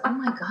sunburns? Oh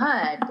my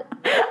God.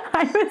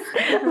 I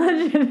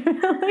was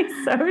legitimately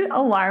so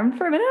alarmed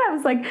for a minute. I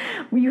was like,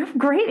 well, you have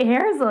great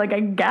hair, so like, I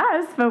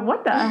guess, but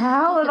what the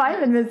hell have I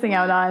been missing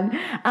out on?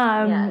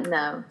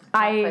 No.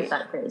 Not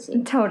that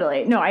crazy.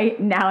 Totally. No,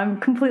 now I'm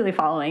completely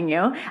following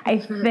you. I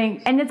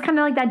think, and it's kind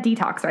of like that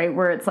detox, right?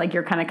 Where it's like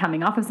you're kind of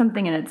coming off of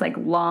something, and it's like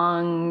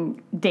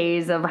long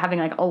days of having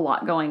like a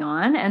lot going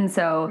on. And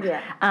so,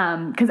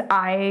 because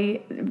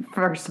I,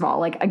 first of all,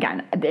 like,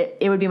 again,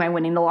 it would be my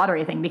winning the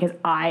lottery thing, because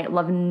I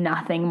love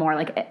nothing more.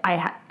 Like,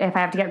 if I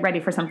have to get ready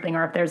for something,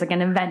 or if there's like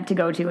an event to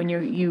go to, and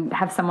you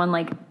have someone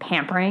like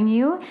pampering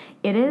you,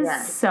 it is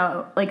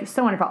so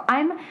wonderful.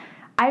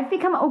 I've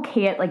become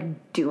okay at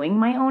like doing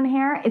my own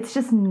hair. It's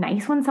just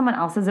nice when someone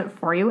else does it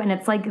for you, and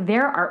it's like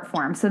their art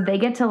form, so they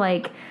get to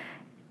like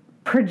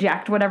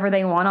project whatever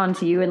they want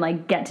onto you and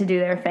like get to do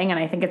their thing. And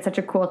I think it's such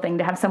a cool thing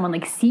to have someone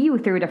like see you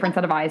through a different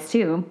set of eyes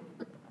too,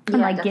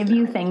 and like definitely give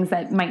you things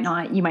that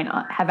you might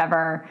not have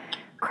ever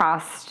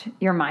crossed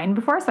your mind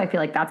before. So I feel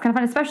like that's kind of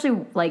fun,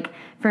 especially like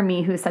for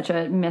me, who's such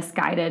a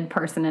misguided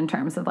person in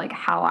terms of like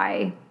how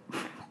I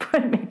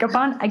put makeup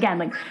on. Again,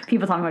 like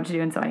people tell me what to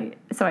do, and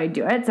so I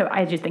do it. So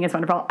I just think it's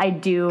wonderful. I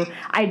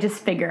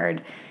just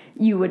figured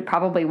you would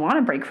probably want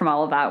to break from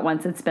all of that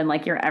once it's been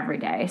like your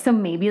everyday. So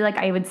maybe like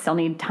I would still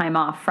need time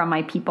off from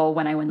my people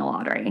when I win the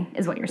lottery,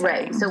 is what you're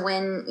saying. Right. So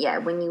when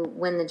you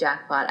win the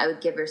jackpot, I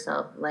would give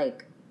yourself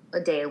like a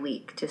day a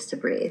week just to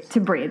breathe.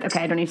 Okay,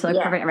 I don't need to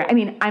look perfect. I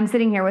mean, I'm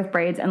sitting here with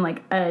braids and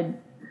like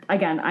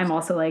again, I'm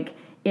also like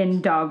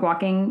in dog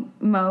walking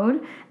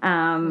mode, /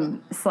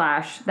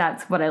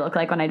 that's what I look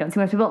like when I don't see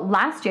most people.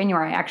 Last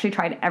January, I actually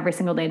tried every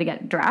single day to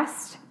get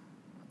dressed.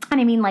 And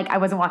I mean, like, I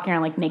wasn't walking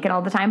around, like, naked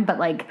all the time, but,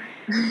 like,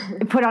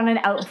 put on an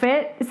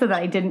outfit so that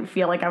I didn't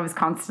feel like I was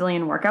constantly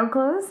in workout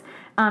clothes.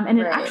 And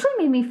it actually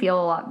made me feel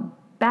a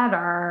lot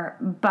better,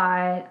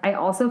 but I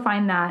also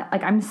find that,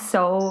 like, I'm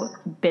so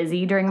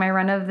busy during my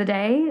run of the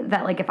day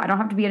that, like, if I don't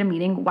have to be at a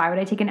meeting, why would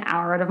I take an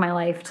hour out of my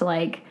life to,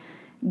 like,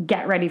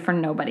 get ready for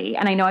nobody?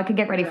 And I know I could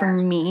get ready for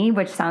me,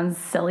 which sounds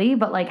silly,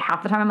 but, like,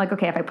 half the time I'm like,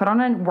 okay, if I put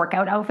on a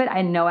workout outfit,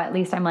 I know at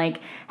least I'm,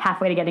 like,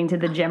 halfway to getting to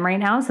the gym right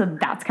now. So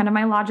that's kind of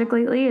my logic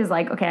lately, is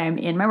like, okay, I'm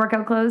in my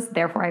workout clothes,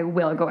 therefore I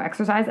will go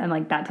exercise, and,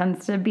 like, that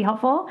tends to be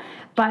helpful.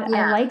 But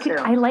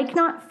I like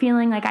not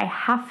feeling like I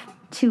have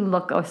to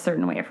look a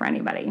certain way for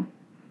anybody.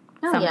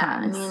 Oh,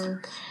 sometimes. yeah. I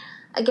mean,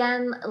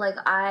 again, like,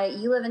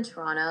 you live in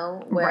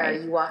Toronto, where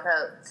you walk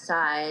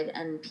outside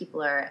and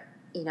people are,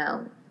 you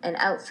know, in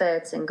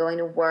outfits and going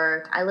to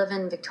work. I live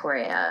in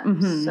Victoria.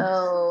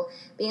 So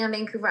being on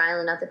Vancouver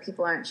Island, not that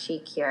people aren't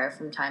chic here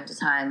from time to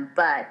time,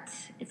 but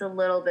it's a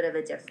little bit of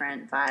a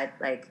different vibe.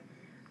 Like,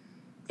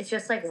 it's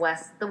just like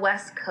the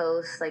West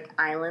Coast, like,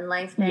 island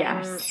life thing.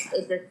 Yes.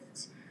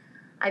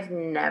 I've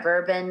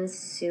never been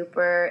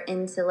super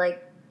into,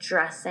 like,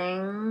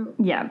 dressing.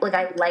 Yeah. Like,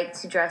 I like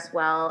to dress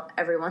well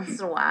every once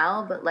in a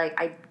while, but, like,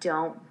 I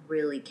don't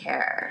really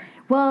care.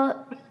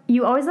 Well,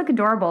 you always look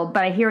adorable,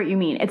 but I hear what you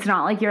mean. It's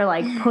not like you're,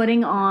 like,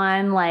 putting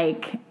on,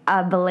 like,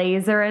 a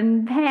blazer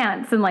and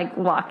pants and, like,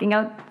 walking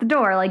out the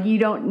door. Like, you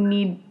don't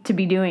need to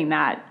be doing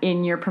that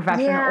in your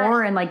profession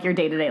or in, like, your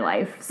day-to-day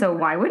life. So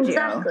why would you?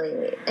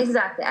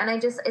 Exactly. And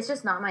it's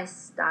just not my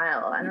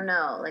style. I don't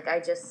know. Like,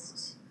 I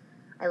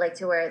like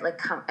to wear,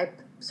 like, I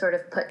sort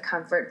of put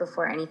comfort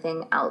before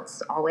anything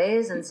else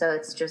always. And so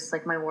it's just,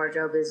 like, my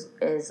wardrobe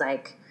is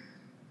like,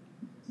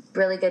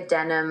 really good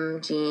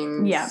denim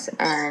jeans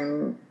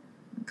and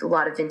a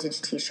lot of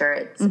vintage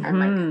t-shirts and,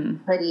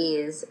 like,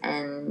 hoodies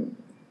and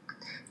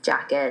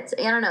jackets.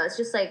 I don't know. It's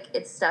just, like,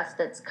 it's stuff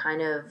that's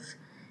kind of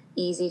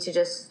easy to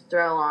just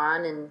throw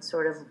on and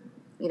sort of,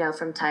 you know,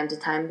 from time to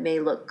time may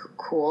look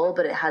cool,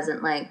 but it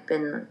hasn't, like,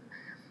 been...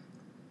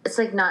 It's,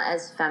 like, not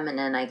as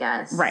feminine, I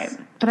guess. Right.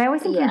 But I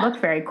always think you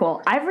look very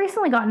cool. I've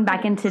recently gotten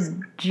back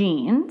into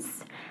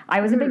jeans.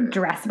 I was a big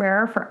dress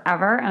wearer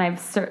forever, and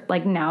I've,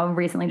 like, now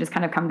recently just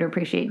kind of come to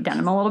appreciate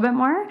denim a little bit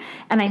more.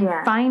 And I'm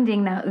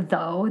finding that,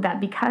 though, that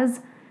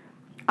because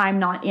I'm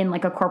not in,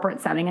 like, a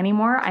corporate setting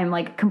anymore, I'm,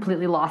 like,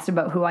 completely lost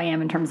about who I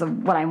am in terms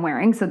of what I'm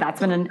wearing. So that's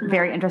been a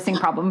very interesting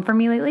problem for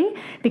me lately,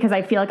 because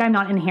I feel like I'm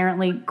not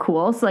inherently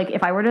cool. So, like,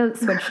 if I were to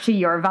switch to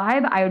your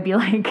vibe, I would be,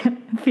 like,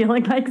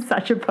 feeling like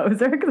such a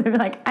poser, because I'd be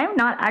like, I'm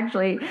not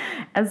actually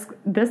as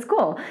this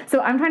cool. So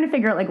I'm trying to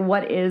figure out, like,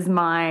 what is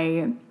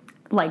my,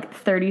 like,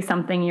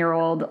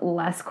 30-something-year-old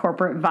less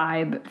corporate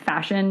vibe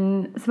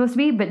fashion supposed to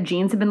be. But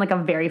jeans have been, like,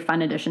 a very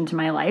fun addition to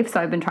my life.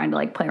 So I've been trying to,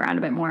 like, play around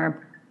a bit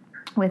more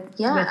with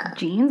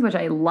jeans, which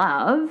I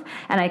love,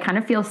 and I kind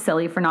of feel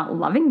silly for not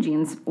loving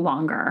jeans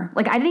longer.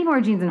 Like, I didn't even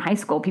wear jeans in high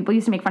school. People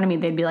used to make fun of me.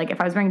 They'd be like,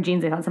 if I was wearing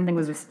jeans, they thought something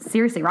was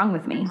seriously wrong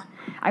with me.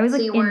 I was,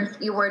 like,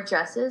 you wore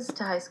dresses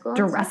to high school?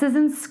 Dresses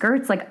and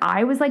skirts. Like,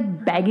 I was,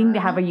 like, begging to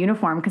have a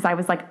uniform, because I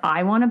was like,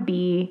 I want to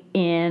be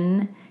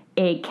in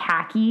a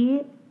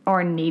khaki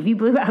or navy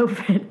blue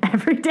outfit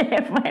every day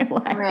of my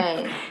life.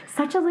 Right.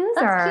 Such a loser.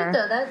 That's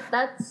cute, though.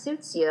 That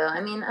suits you.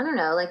 I mean, I don't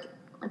know, like,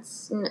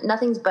 it's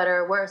nothing's better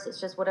or worse. It's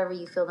just whatever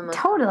you feel the most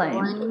comfortable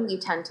in, you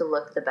tend to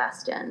look the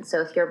best in. So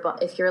if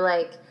you're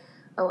like,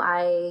 oh,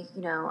 I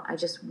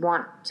just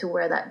want to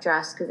wear that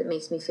dress because it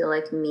makes me feel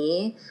like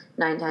me,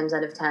 9 times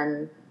out of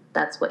 10,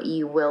 that's what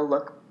you will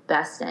look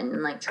best in.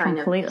 And, like, trying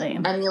to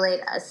emulate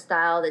a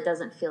style that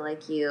doesn't feel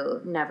like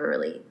you never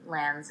really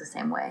lands the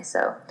same way.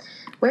 So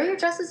wear your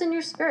dresses and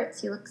your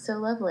skirts. You look so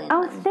lovely in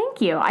them.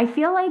 Thank you. I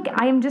feel like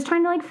I'm just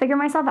trying to, like, figure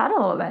myself out a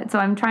little bit. So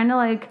I'm trying to,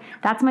 like,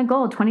 that's my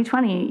goal.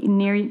 2020,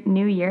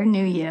 new year,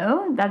 new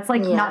you. That's,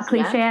 like, not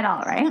cliche at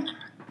all, right?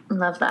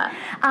 Love that.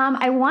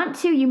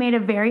 You made a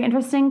very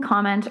interesting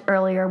comment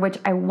earlier, which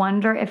I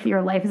wonder if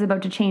your life is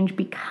about to change,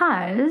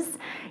 because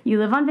you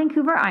live on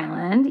Vancouver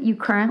Island. You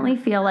currently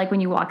feel like when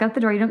you walk out the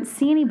door, you don't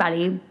see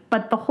anybody,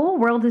 but the whole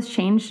world has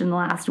changed in the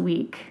last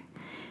week.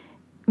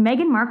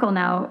 Meghan Markle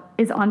now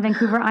is on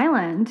Vancouver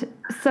Island.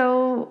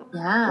 So,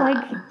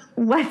 like,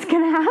 what's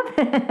going to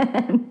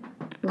happen?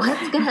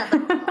 What's going to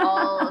happen?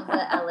 All of the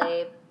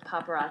LA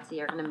paparazzi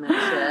are going to move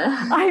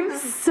to... I'm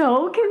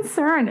so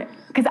concerned,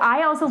 because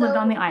I also lived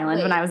on the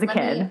island when I was a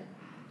kid.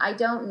 I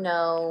don't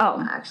know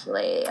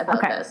actually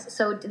about this.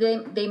 So they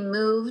didn't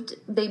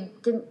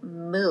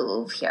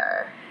move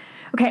here.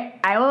 Okay,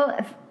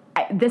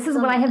 this is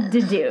what I have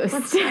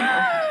deduced.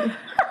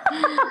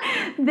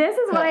 This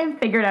is what I've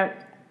figured out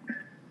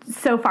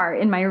so far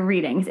in my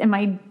readings, in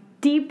my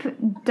deep,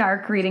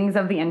 dark readings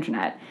of the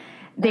internet.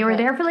 They were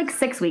there for, like,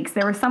 6 weeks.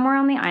 They were somewhere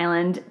on the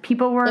island. They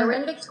were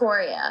in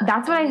Victoria.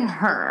 That's what I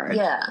heard.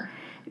 Yeah.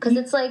 Because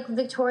it's, like,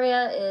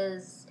 Victoria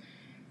is...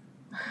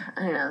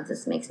 I don't know,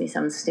 this makes me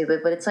sound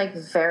stupid, but it's like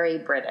very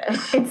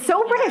British. It's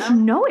so British.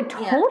 No, it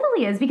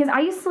totally is, because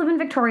I used to live in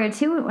Victoria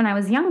too when I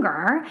was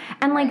younger,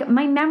 and like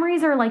my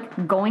memories are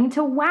like going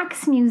to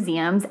wax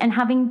museums and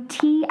having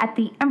tea at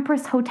the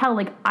Empress Hotel.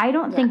 Like, I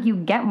don't think you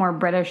get more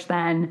British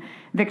than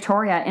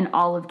Victoria in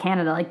all of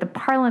Canada. Like the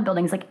Parliament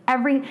buildings, like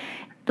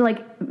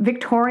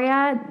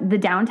Victoria, the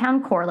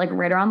downtown core, like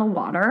right around the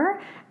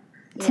water,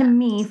 to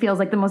me feels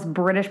like the most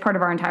British part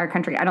of our entire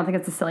country. I don't think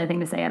it's a silly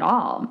thing to say at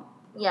all.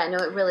 Yeah, no,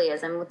 it really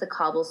is. And with the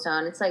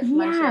cobblestone, it's like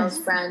Montreal's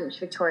French,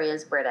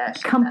 Victoria's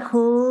British.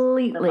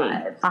 Completely.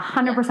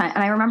 100%. And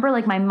I remember,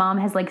 like, my mom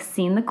has, like,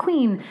 seen the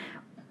Queen,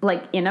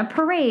 like, in a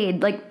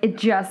parade. Like, it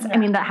just, I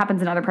mean, that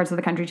happens in other parts of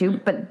the country, too.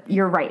 But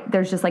you're right.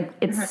 There's just, like,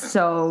 it's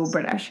so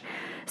British.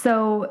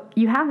 So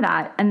you have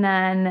that. And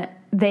then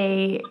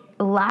they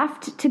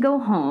left to go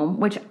home,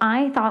 which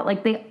I thought,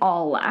 like, they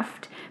all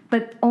left.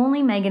 But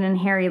only Meghan and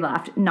Harry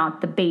left,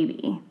 not the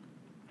baby.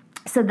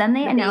 So then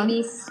they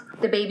announced...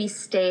 The baby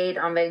stayed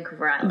on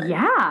Vancouver Island.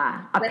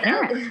 Yeah,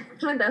 without his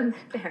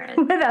parents.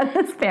 Without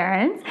his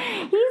parents.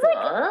 He's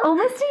like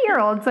almost a year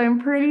old, so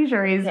I'm pretty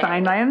sure he's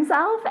fine by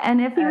himself.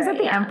 And if he was at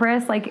the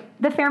Empress, like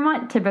the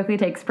Fairmont typically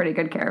takes pretty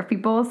good care of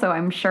people, so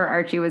I'm sure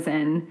Archie was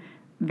in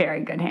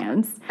very good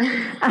hands.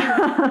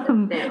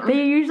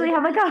 They usually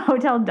have like a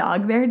hotel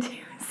dog there too,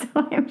 so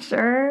I'm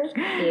sure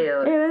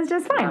it was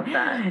just fine. Love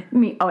that.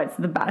 It's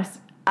the best.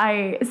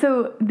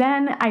 So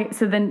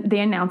then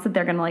they announced that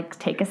they're gonna like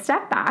take a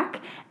step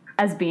back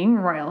as being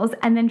royals,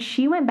 and then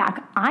she went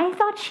back. I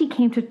thought she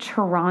came to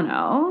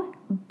Toronto,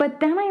 but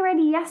then I read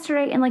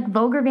yesterday in like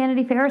Vogue or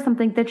Vanity Fair or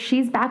something that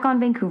she's back on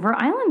Vancouver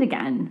Island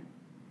again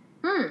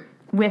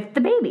with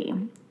the baby.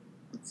 Do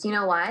you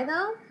know why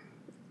though?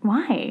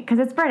 Why? Because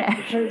it's British.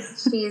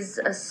 Because she's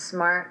a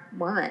smart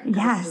woman.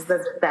 Yes. This is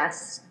the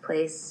best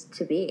place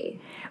to be.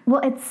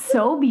 Well, it's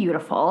so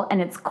beautiful and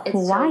it's quiet.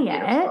 It's so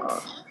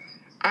beautiful.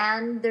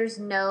 And there's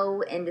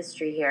no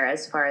industry here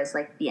as far as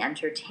like the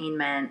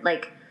entertainment.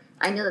 Like,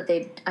 I know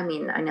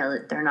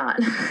that they're not.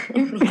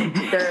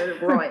 They're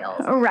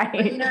royals. Right.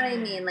 But you know what I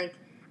mean? Like,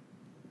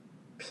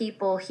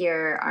 people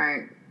here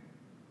aren't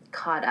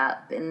caught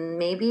up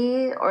in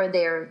or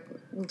they're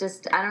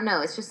just, I don't know.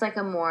 It's just like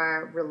a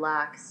more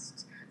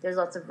relaxed, there's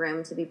lots of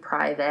room to be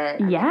private.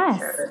 Yes.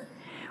 Sure.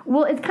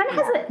 Well, it's kind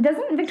of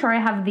doesn't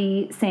Victoria have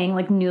the saying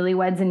like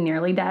newlyweds and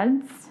nearly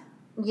deads?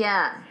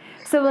 Yeah.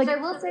 So like, which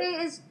I will say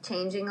is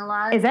changing a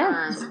lot. Is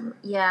it?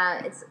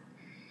 Yeah,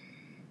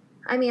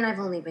 I've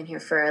only been here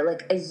for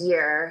like a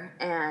year,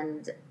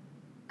 and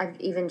I've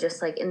even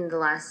just like in the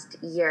last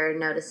year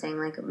noticing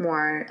like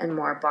more and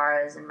more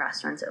bars and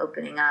restaurants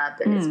opening up,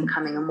 and it's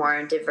becoming a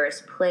more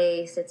diverse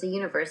place. It's a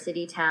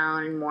university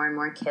town, and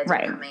more kids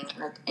are coming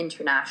like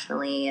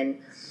internationally and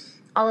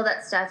all of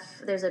that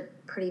stuff. There's a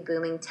pretty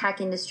booming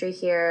tech industry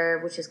here,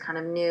 which is kind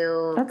of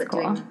new, but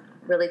cool. Doing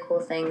really cool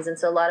things. And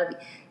so a lot of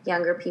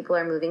younger people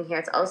are moving here.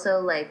 It's also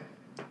like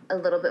a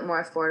little bit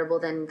more affordable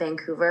than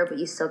Vancouver, but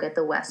you still get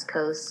the West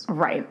Coast.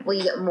 Right. Well,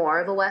 you get more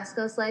of a West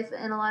Coast life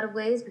in a lot of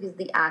ways because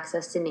the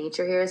access to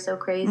nature here is so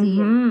crazy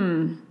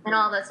and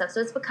all that stuff. So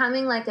it's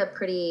becoming like a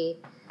pretty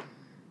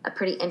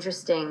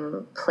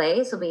interesting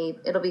place.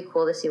 It'll be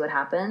cool to see what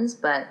happens.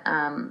 But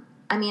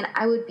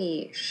I would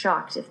be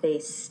shocked if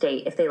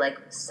they like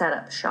set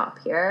up shop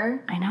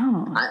here. I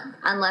know.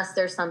 Unless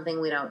there's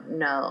something we don't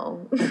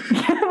know.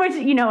 Which,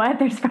 you know what?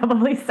 There's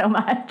probably so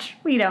much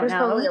we don't know. There's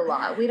probably a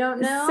lot we don't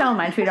know. So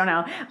much we don't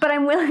know. But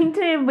I'm willing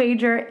to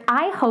wager,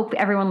 I hope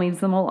everyone leaves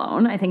them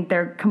alone. I think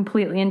they're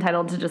completely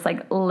entitled to just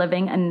like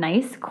living a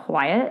nice,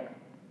 quiet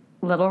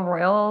little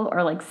royal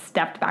or like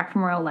stepped back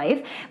from royal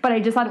life. But I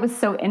just thought it was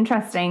so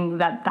interesting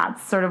that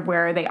that's sort of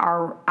where they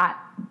are at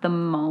the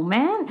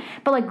moment.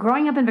 But like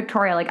growing up in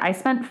Victoria, like I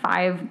spent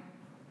 5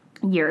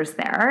 years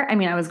there. I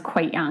mean, I was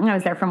quite young. I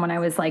was there from when I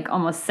was like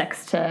almost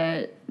 6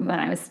 to when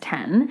I was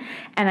 10.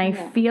 And I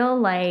feel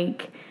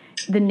like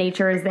the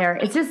nature is there.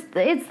 It's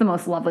the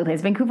most lovely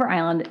place. Vancouver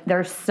Island,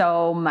 there's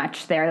so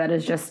much there that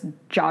is just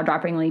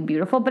jaw-droppingly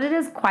beautiful, but it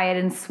is quiet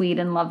and sweet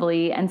and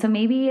lovely. And so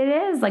maybe it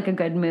is like a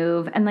good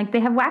move. And like they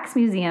have wax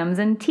museums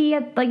and tea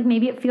at like,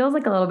 maybe it feels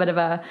like a little bit of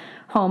a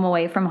home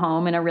away from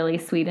home in a really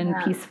sweet and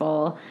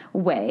peaceful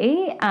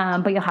way.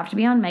 But you'll have to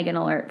be on Meghan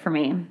alert for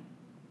me.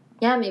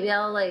 Yeah, maybe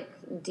I'll like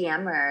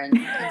DM her and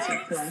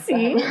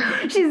see.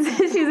 She's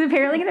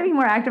apparently going to be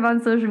more active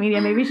on social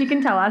media. Maybe she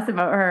can tell us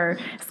about her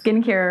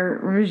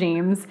skincare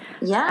regimes.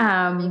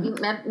 Yeah,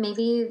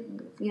 maybe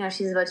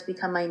she's about to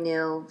become my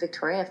new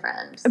Victoria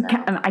friend. So.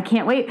 I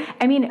can't wait.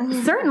 I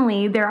mean,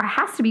 certainly there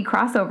has to be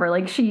crossover.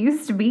 Like she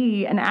used to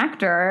be an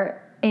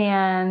actor.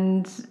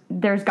 And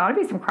there's got to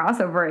be some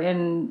crossover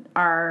in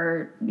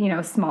our,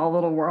 small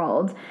little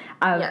world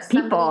of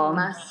people.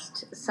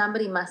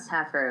 Somebody must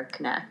have her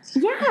connect.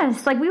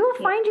 Yes, like we will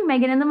find you,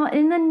 Meghan,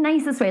 in the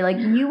nicest way. Like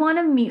you want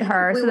to meet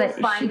her,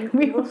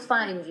 we will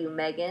find you,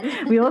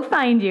 Meghan. We will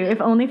find you,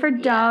 if only for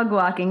dog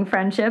walking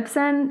friendships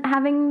and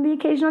having the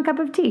occasional cup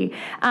of tea.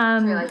 I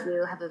realize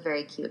you have a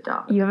very cute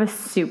dog. You have a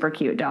super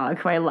cute dog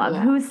who I love,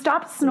 who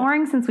stopped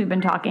snoring since we've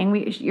been talking.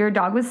 Your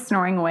dog was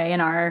snoring away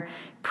in our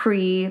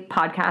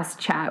pre-podcast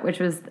chat, which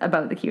was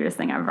about the cutest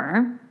thing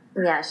ever.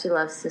 Yeah, she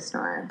loves to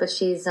snore, but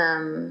she's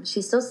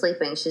still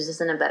sleeping. She's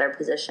just in a better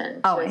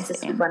position.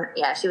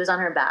 She was on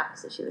her back,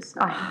 so she was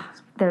snoring. Oh,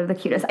 they're the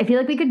cutest. I feel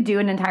like we could do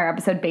an entire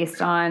episode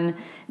based on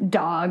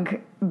dog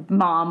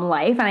mom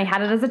life, and I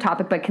had it as a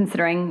topic, but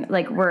considering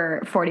like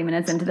we're 40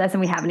 minutes into this and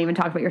we haven't even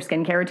talked about your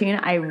skincare routine,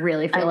 I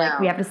really feel like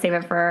we have to save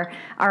it for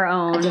our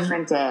own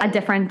a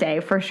different day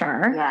for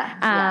sure.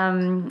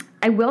 Yeah.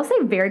 I will say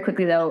very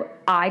quickly though,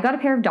 I got a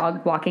pair of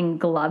dog walking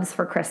gloves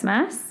for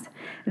Christmas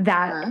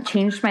that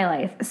changed my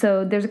life.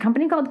 So there's a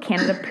company called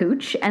Canada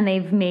Pooch, and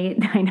they've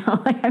made, I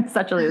know, like I'm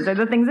such a loser,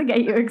 the things that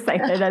get you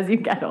excited as you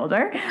get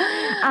older.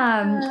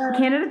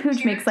 Canada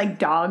Pooch makes like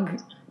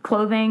dog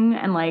clothing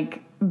and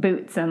like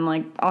boots and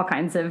like all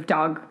kinds of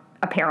dog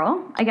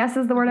apparel, I guess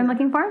is the word I'm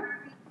looking for.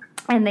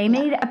 And they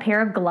made a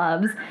pair of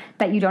gloves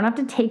that you don't have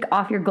to take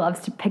off your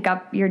gloves to pick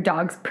up your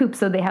dog's poop.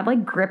 So they have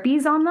like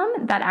grippies on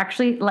them that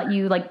actually let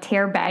you like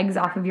tear bags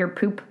off of your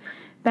poop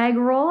bag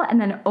roll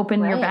and then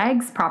open your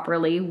bags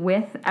properly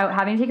without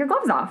having to take your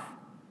gloves off.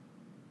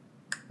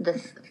 The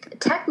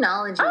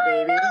technology,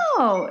 baby. I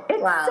know.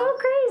 It's so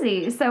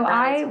crazy. So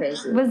I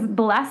was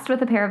blessed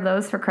with a pair of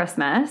those for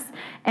Christmas.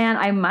 And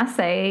I must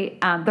say,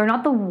 they're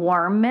not the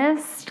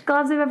warmest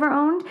gloves I've ever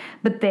owned,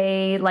 but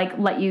they like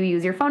let you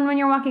use your phone when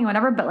you're walking,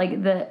 whatever. But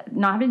like the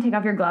not having to take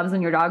off your gloves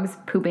when your dog's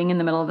pooping in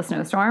the middle of a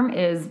snowstorm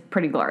is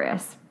pretty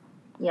glorious.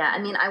 Yeah, I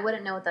mean, I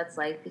wouldn't know what that's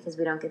like because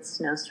we don't get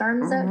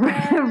snowstorms out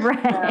here.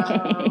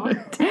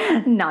 Right. So.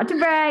 Not to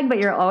brag, but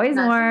you're always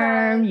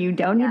warm. You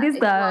don't need these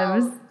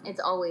gloves. Well, it's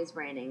always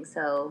raining,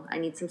 so I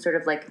need some sort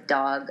of like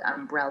dog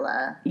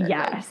umbrella.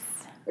 Yes.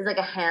 It's like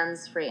a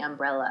hands-free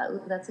umbrella.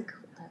 Ooh, that's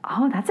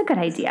a good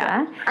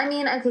idea. I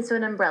mean, okay, so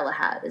an umbrella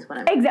hat is what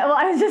I'm... Exactly. Well,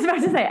 I was just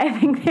about to say, I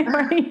think they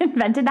already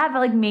invented that, but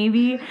like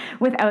maybe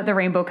without the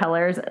rainbow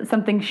colors,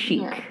 something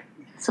chic. Yeah.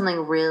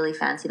 Something really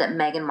fancy that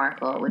Meghan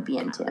Markle would be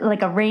into.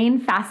 Like a rain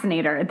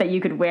fascinator that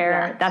you could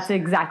wear. Yes. That's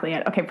exactly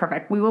it. Okay,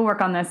 perfect. We will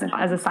work on this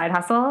as a side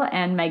hustle,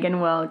 and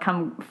Meghan will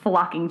come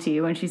flocking to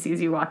you when she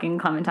sees you walking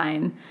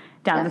Clementine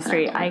down the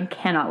street. I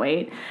cannot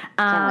wait.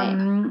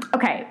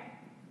 Okay,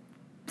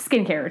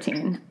 skincare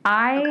routine.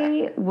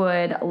 I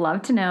would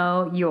love to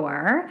know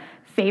your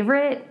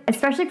favorite,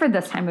 especially for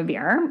this time of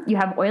year. You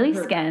have oily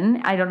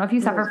skin. I don't know if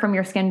you suffer from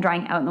your skin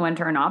drying out in the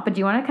winter or not, but do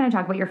you want to kind of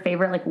talk about your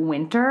favorite like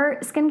winter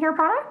skincare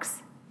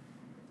products?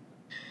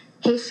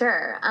 Hey,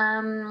 sure.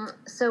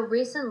 So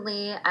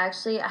recently,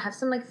 actually, I have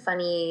some like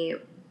funny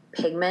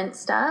pigment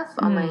stuff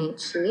on my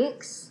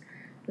cheeks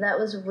that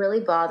was really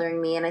bothering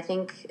me. And I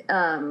think,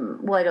 I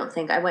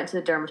went to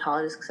the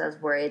dermatologist because I was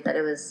worried that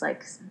it was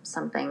like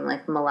something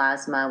like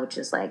melasma, which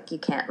is like you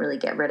can't really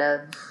get rid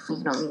of, you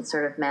can only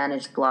sort of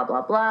manage, blah,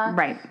 blah, blah.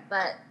 Right.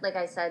 But like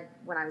I said,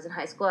 when I was in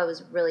high school, I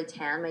was really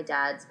tan. My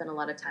dad spent a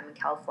lot of time in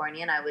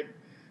California, and I would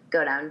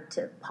go down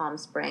to Palm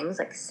Springs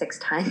like 6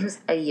 times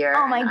a year.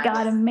 Oh my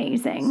God,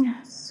 amazing.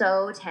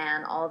 So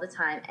tan all the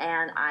time.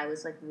 And I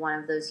was like one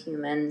of those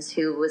humans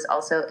who was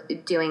also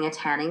doing a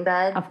tanning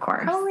bed. Of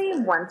course. Probably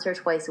once or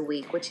twice a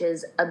week, which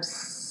is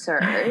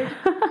absurd.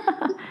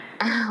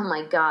 Oh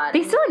my God.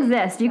 They still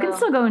exist. You can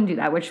still go and do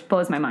that, which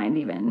blows my mind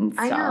even.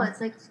 I know. It's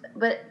like,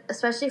 but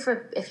especially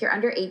if you're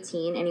under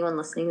 18, anyone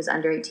listening who's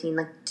under 18,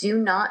 like do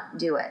not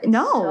do it. It's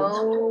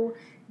so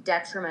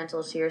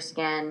detrimental to your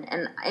skin.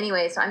 And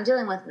anyway, so I'm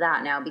dealing with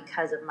that now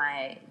because of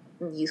my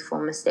youthful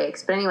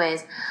mistakes. But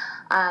anyways,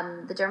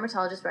 the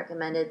dermatologist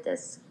recommended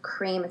this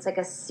cream. It's like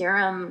a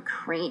serum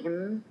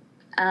cream.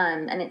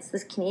 And it's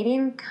this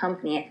Canadian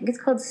company. I think it's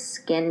called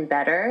Skin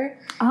Better.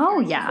 Oh,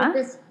 yeah.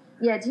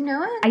 Do you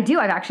know it? I do.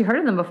 I've actually heard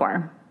of them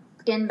before.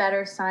 Skin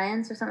Better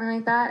Science or something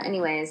like that.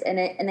 Anyways, and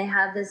they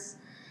have this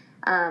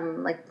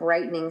like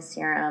brightening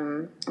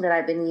serum that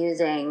I've been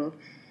using.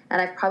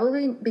 And I've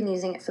probably been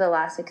using it for the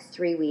last like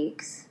 3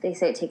 weeks. They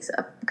say it takes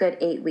a good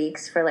 8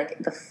 weeks for like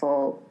the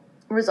full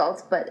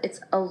results, but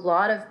it's a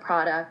lot of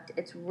product.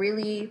 It's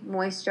really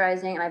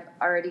moisturizing, and I've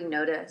already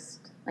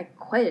noticed like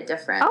quite a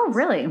difference. Oh,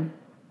 really?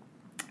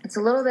 It's a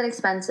little bit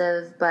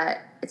expensive, but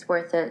it's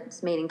worth it.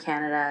 It's made in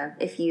Canada.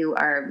 If you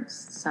are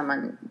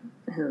someone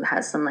who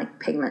has some like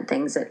pigment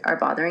things that are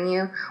bothering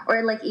you,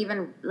 or like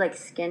even like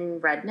skin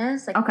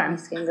redness, like my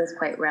skin goes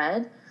quite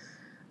red.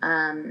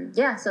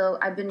 So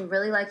I've been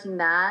really liking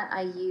that.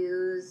 I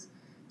use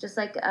just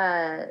like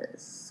a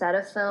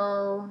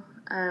Cetaphil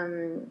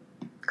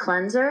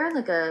cleanser,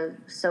 like a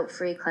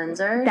soap-free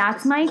cleanser.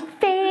 That's my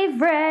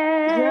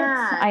favorite.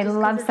 Yeah, I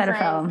love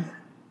Cetaphil.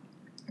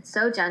 It's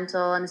so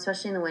gentle, and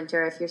especially in the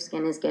winter, if your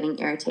skin is getting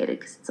irritated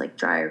because it's like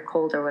dry or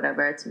cold or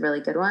whatever, it's a really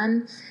good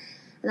one.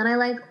 And then I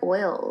like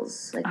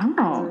oils. Like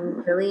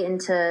I'm really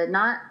into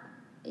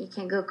you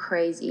can't go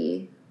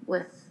crazy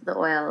with the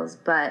oils,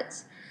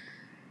 but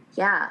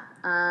yeah.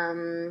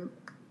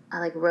 I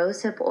like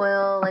rosehip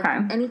oil, like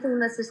Okay. anything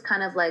that's just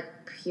kind of like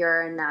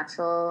pure and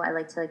natural. I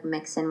like to like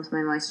mix in with my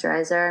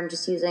moisturizer. I'm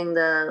just using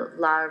the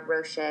La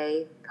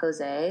Roche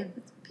Posay.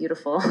 It's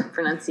beautiful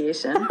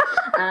pronunciation.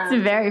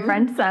 It's very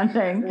French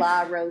sounding.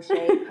 La Roche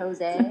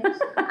Posay.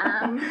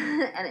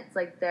 And it's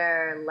like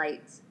their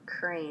light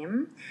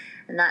cream.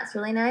 And that's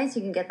really nice.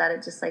 You can get that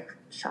at just like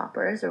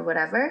Shoppers or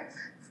whatever,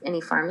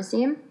 any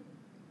pharmacy.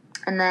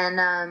 And then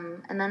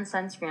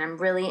sunscreen. I'm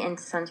really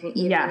into sunscreen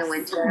even in the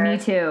winter. Me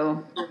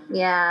too.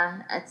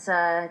 Yeah, it's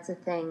a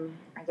thing,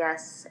 I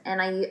guess.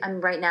 And I'm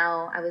right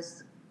now. I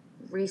was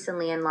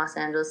recently in Los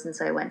Angeles, and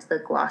so I went to the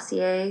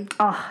Glossier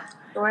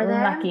store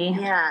there. Lucky.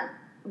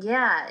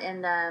 Yeah,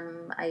 and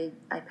I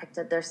picked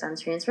up their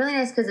sunscreen. It's really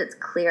nice because it's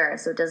clear,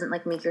 so it doesn't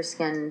like make your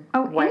skin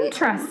white.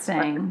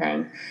 Interesting.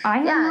 I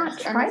have not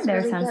tried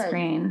their really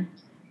sunscreen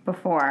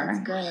before. It's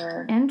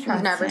good. Interesting.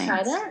 You've never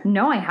tried it?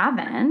 No, I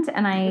haven't,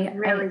 and It's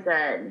really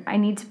good. I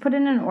need to put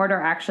in an order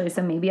actually,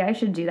 so maybe I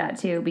should do that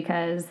too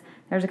because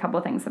there's a couple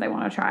of things that I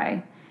want to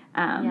try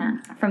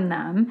from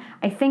them.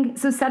 I think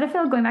so.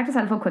 Cetaphil. Going back to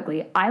Cetaphil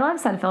quickly, I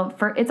love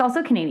Cetaphil it's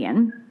also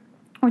Canadian,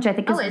 which I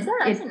think is. Oh, is it?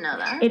 I didn't know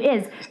that. It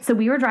is. So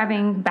we were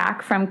driving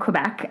back from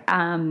Quebec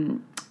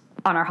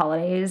on our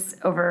holidays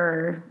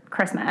over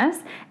Christmas,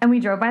 and we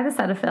drove by the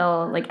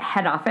Cetaphil like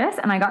head office,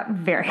 and I got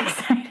very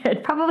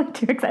excited, probably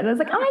too excited. I was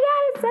like, oh my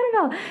God,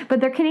 it's Cetaphil. But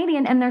they're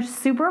Canadian, and they're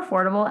super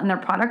affordable, and their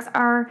products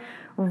are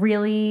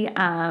really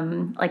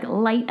like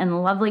light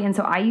and lovely. And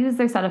so I use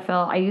their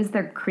Cetaphil. I use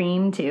their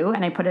cream too,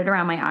 and I put it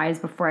around my eyes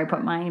before I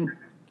put my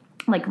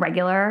like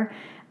regular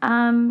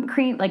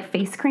cream, like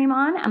face cream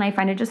on, and I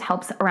find it just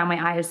helps around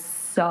my eyes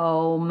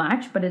so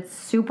much, but it's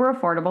super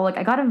affordable. Like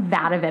I got a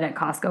vat of it at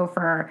Costco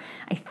for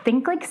I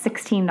think like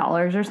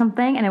 $16 or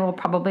something, and it will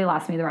probably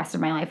last me the rest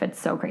of my life. It's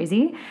so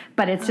crazy,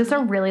 but it's just a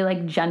really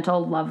like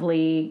gentle,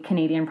 lovely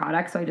Canadian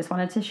product. So I just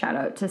wanted to shout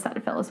out to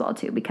Cetaphil as well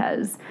too,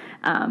 because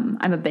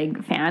I'm a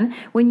big fan.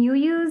 When you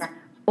use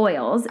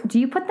oils, do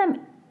you put them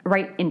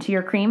right into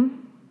your cream?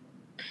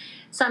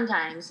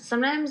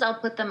 Sometimes I'll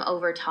put them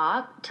over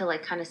top to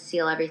like kind of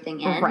seal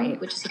everything in,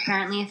 right, which is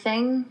apparently a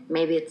thing.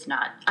 Maybe it's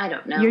not. I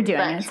don't know. You're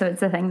doing it, so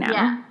it's a thing now.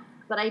 Yeah,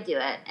 but I do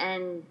it,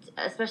 and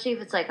especially if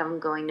it's like I'm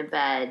going to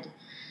bed,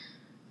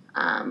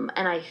 and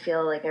I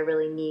feel like I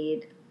really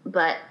need.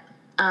 But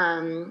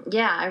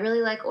yeah, I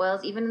really like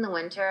oils, even in the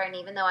winter, and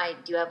even though I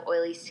do have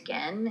oily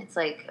skin, it's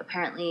like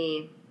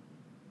apparently,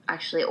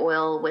 actually,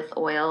 oil with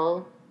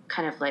oil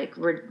kind of like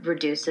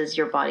reduces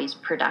your body's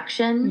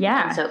production.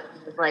 Yeah. And so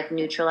it like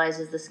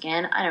neutralizes the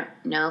skin. I don't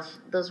know if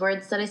those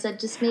words that I said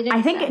just made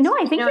I think sense.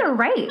 I think you're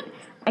right.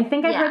 I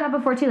think I've heard that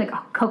before too. Like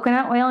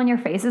coconut oil in your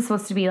face is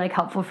supposed to be like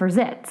helpful for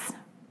zits.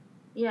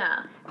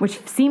 Yeah.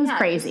 Which seems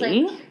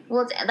crazy. Like,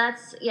 well,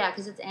 that's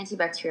because it's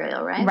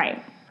antibacterial, right?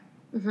 Right.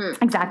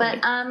 Mm-hmm. Exactly.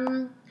 But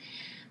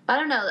I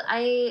don't know.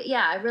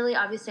 I really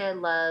obviously I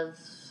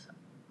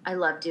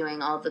love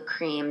doing all the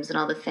creams and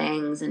all the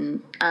things.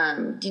 And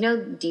do you know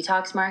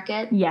Detox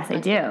Market? Yes, I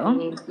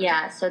do.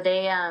 Yeah, so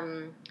they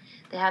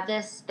have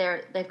this.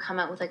 They've come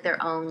out with like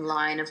their own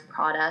line of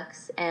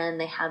products, and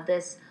they have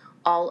this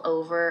all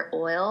over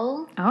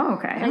oil. Oh,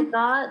 okay. I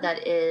thought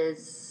that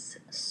is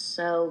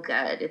so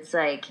good. It's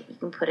like you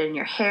can put it in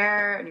your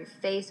hair, on your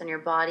face, on your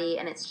body,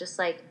 and it's just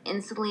like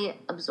instantly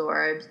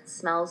absorbed. It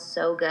smells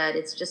so good.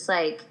 It's just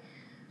like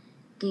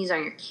you can use it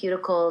on your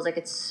cuticles. Like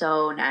it's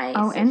so nice.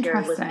 Oh, if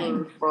interesting. you're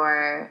looking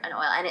for an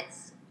oil, and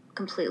it's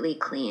completely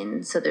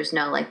clean, so there's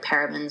no like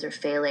parabens or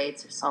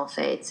phthalates or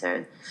sulfates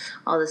or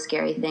all the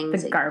scary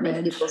things that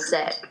make people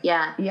sick.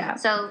 Yeah.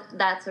 So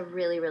that's a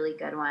really, really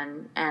good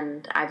one,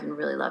 and I've been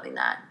really loving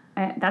that.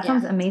 That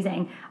sounds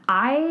amazing.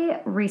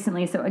 I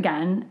recently, so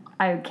again,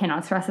 I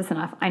cannot stress this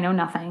enough. I know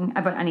nothing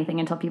about anything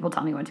until people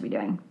tell me what to be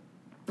doing.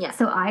 Yeah.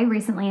 So I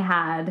recently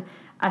had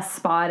a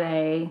spa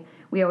day.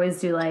 We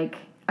always do like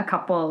a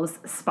couple's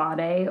spa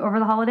day over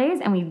the holidays,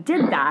 and we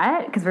did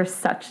that because we're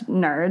such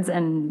nerds,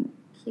 and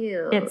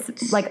cute.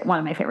 It's like one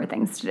of my favorite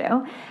things to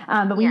do.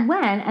 But we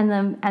went, and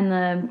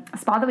the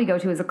spa that we go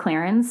to is a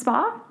Clarins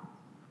spa,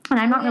 and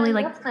I'm not really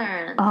like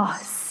Clarins. Oh,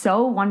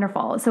 so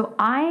wonderful. So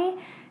I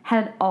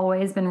had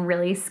always been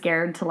really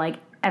scared to like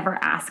ever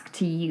ask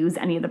to use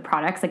any of the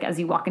products. Like as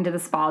you walk into the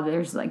spa,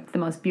 there's like the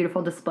most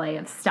beautiful display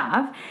of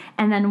stuff.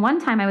 And then one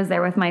time I was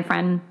there with my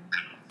friend,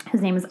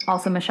 whose name is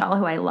also Michelle,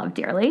 who I love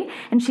dearly.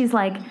 And she's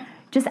like,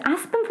 just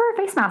ask them for a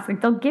face mask.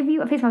 Like they'll give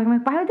you a face mask. I'm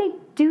like, why would they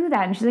do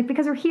that? And she's like,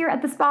 because we're here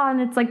at the spa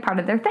and it's like part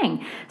of their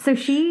thing. So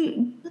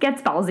she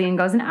gets ballsy and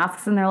goes and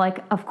asks, and they're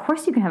like, of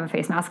course you can have a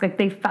face mask. Like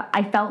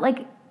I felt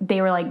like they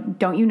were like,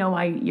 don't you know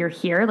why you're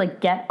here? Like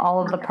get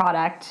all of the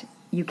product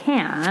you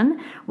can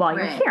while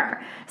you're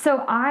here.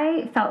 So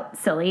I felt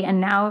silly,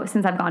 and now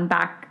since I've gone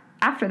back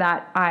after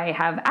that, I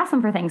have asked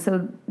them for things.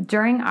 So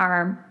during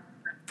our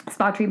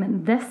spa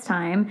treatment this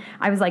time,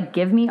 I was like,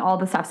 give me all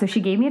the stuff. So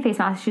she gave me a face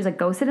mask. She's like,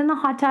 go sit in the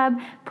hot tub,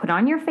 put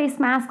on your face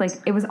mask. Like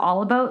it was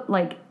all about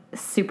like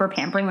super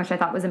pampering, which I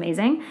thought was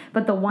amazing.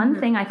 But the one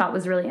thing I thought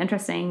was really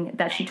interesting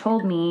that she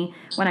told me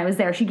when I was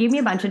there, she gave me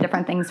a bunch of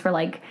different things for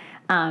like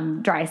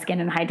dry skin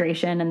and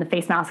hydration, and the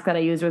face mask that I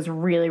used was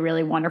really,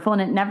 really wonderful.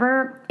 And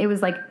it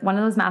was like one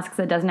of those masks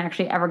that doesn't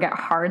actually ever get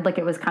hard. Like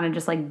it was kind of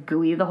just like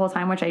gooey the whole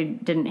time, which I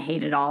didn't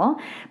hate at all.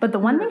 But the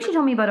one thing she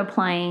told me about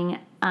applying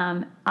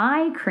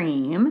eye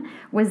cream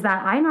was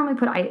that I normally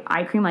put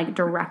eye cream like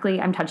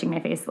directly, I'm touching my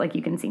face like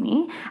you can see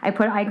me. I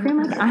put eye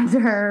cream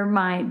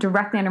like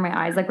directly under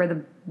my eyes, like where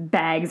the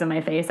bags of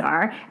my face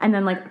are, and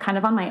then like kind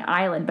of on my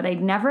eyelid, but I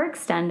never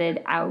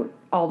extended out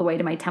all the way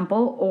to my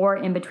temple or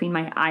in between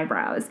my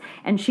eyebrows.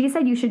 And she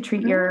said you should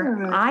treat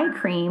your eye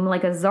cream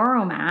like a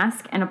Zorro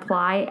mask and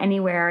apply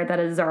anywhere that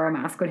a Zorro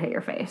mask would hit your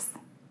face.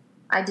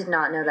 I did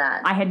not know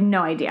that. I had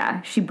no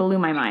idea. She blew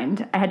my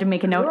mind. I had to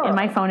make a note in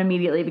my phone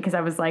immediately because I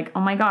was like, oh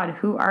my God,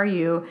 who are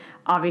you?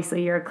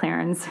 Obviously, you're a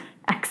Clarins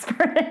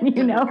expert and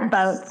you know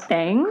about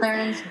things.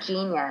 Clarins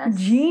genius.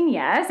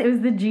 Genius. It was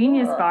the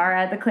Genius Bar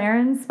at the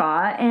Clarins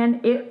Spa.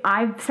 And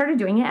I've started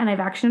doing it, and I've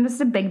actually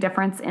noticed a big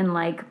difference in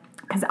like,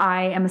 because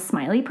I am a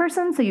smiley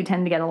person, so you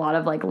tend to get a lot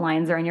of like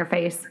lines around your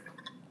face.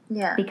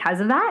 Yeah. Because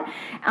of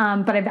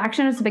that. But I've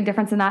actually noticed a big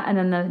difference in that. And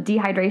then the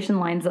dehydration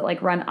lines that like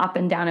run up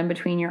and down in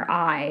between your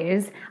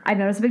eyes, I've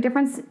noticed a big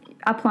difference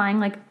applying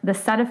like the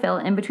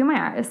Cetaphil in between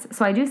my eyes.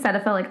 So I do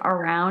Cetaphil like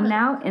around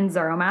now in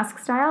Zorro mask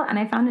style, and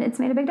I found it's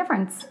made a big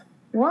difference.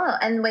 Whoa.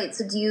 And wait,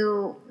 so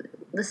the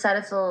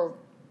Cetaphil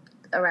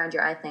around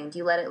your eye thing, do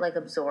you let it like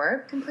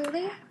absorb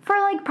completely? For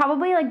like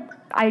probably like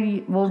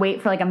I will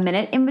wait for like a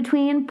minute in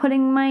between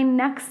putting my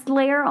next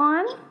layer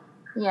on.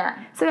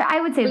 Yeah. So I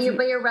would say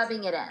but you're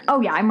rubbing it in.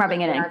 Oh yeah, I'm rubbing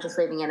it in. You're not just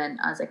leaving it in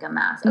as like a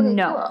mask. Okay,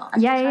 no.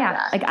 Cool.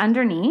 Yeah. Like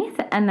underneath.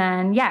 And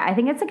then, I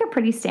think it's like a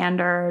pretty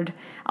standard.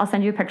 I'll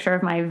send you a picture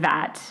of my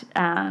vat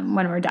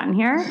when we're done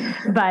here.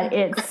 But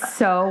it's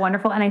so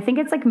wonderful. And I think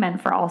it's like meant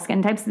for all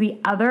skin types. The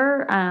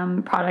other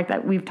product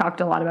that we've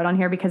talked a lot about on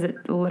here because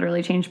it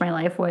literally changed my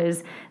life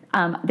was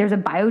there's a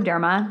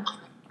Bioderma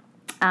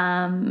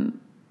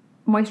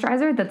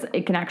moisturizer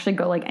it can actually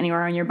go like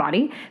anywhere on your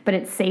body, but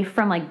it's safe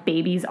from like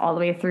babies all the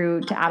way through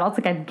to adults.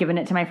 Like I've given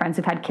it to my friends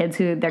who've had kids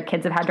who their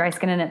kids have had dry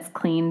skin, and it's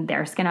cleaned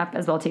their skin up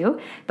as well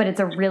too. But it's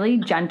a really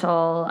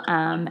gentle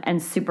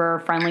and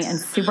super friendly and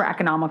super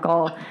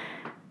economical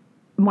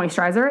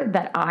moisturizer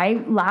that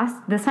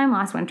this time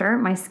last winter,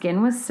 my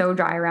skin was so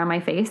dry around my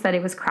face that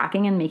it was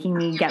cracking and making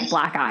me get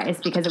black eyes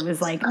because it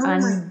was like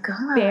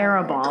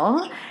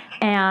unbearable.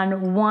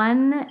 And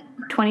one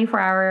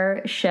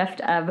 24-hour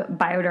shift of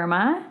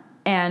Bioderma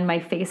and my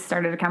face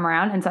started to come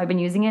around. And so I've been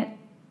using it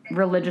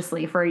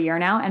religiously for a year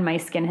now, and my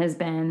skin has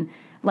been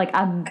like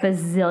a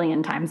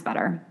bazillion times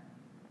better.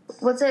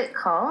 What's it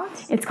called?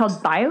 It's called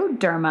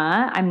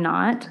Bioderma. I'm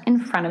not in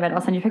front of it. I'll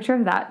send you a picture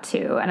of that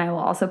too. And I will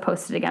also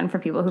post it again for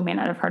people who may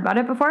not have heard about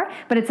it before.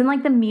 But it's in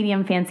like the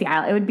medium fancy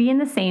aisle. It would be in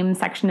the same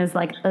section as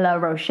like La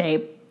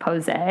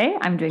Roche-Posay.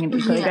 I'm doing an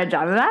equally good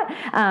job of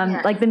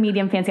that. Like the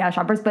medium fancy aisle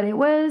shoppers. But it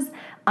was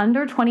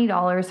under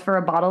 $20 for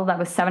a bottle that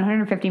was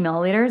 750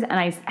 milliliters. And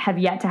I have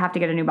yet to have to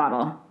get a new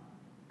bottle.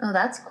 Oh,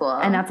 that's cool.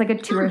 And that's like a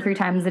 2 or 3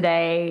 times a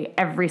day,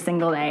 every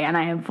single day. And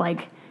I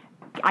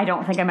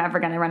don't think I'm ever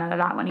going to run out of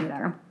that one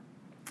either.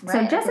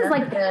 Right, so just as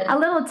like a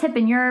little tip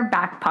in your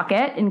back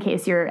pocket in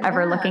case you're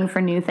ever looking for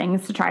new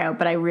things to try out.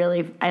 But I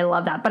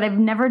love that. But I've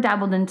never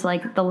dabbled into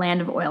like the land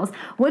of oils.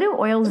 What do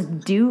oils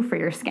do for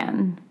your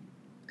skin?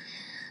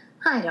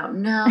 I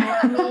don't know.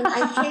 I mean,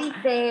 I think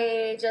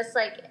they just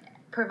like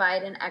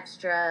provide an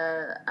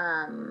extra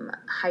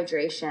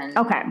hydration.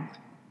 Okay.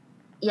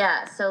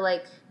 Yeah. So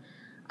like,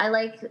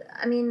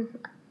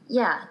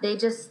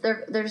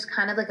 they're just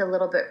kind of like a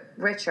little bit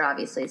richer,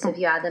 obviously. So if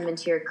you add them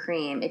into your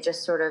cream, it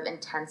just sort of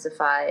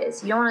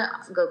intensifies. You don't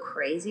want to go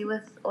crazy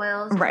with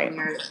oils, right? And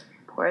your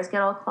pores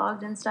get all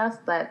clogged and stuff.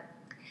 But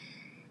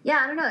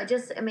yeah, I don't know.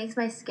 It makes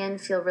my skin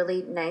feel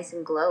really nice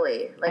and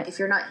glowy. Like if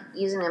you're not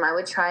using them, I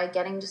would try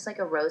getting just like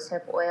a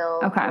rosehip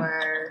oil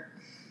or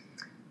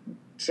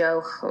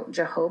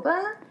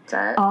jojoba. Is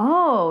that?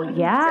 Oh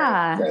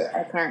yeah.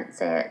 I can't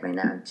say it right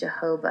now.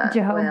 Jojoba.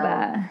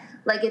 Oil.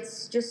 Like,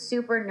 it's just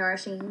super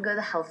nourishing. You can go to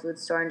the health food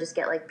store and just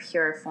get, like,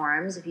 pure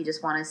forms if you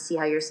just want to see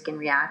how your skin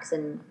reacts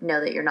and know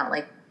that you're not,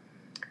 like,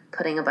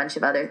 putting a bunch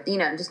of other,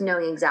 just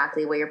knowing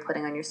exactly what you're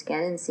putting on your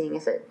skin and seeing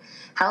if it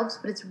helps.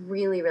 But it's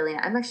really, really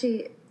nice.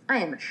 I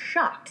am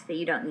shocked that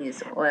you don't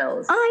use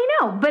oils. I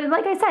know. But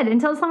like I said,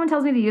 until someone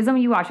tells me to use them,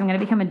 you watch. I'm going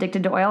to become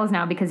addicted to oils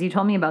now because you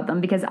told me about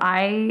them. Because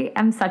I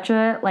am such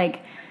a,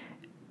 like,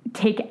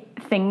 take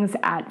things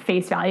at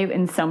face value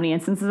in so many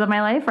instances of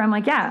my life where I'm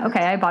like, yeah,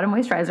 okay, I bought a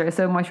moisturizer,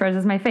 so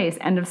moisturizes my face.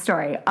 End of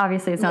story.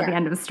 Obviously, it's not the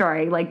end of the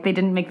story. Like, they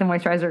didn't make the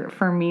moisturizer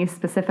for me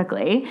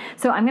specifically.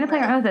 So I'm going to play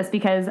around with this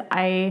because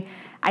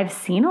I've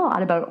seen a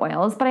lot about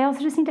oils, but I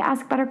also just need to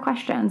ask better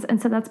questions.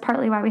 And so that's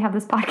partly why we have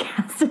this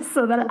podcast, is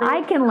so that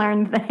I can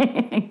learn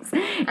things.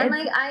 And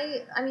I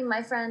mean,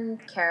 my friend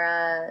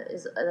Kara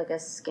is like a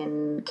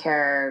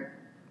skincare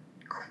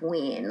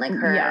queen. Like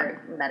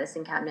her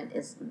medicine cabinet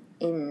is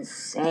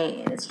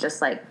insane. It's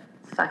just like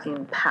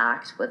fucking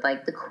packed with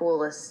like the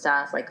coolest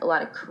stuff, like a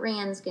lot of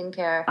Korean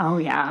skincare. Oh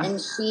yeah. And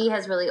she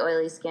has really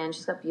oily skin.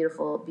 She's got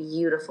beautiful,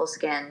 beautiful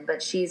skin,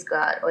 but she's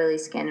got oily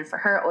skin, and for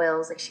her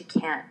oils, like she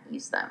can't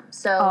use them.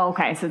 So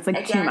okay, so it's like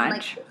again, too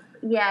much. Like,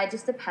 yeah, it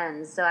just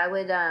depends. So I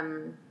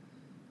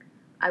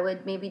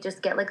would maybe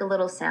just get like a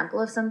little sample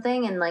of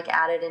something and like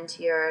add it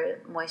into your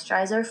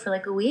moisturizer for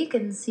like a week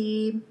and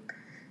see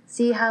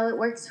how it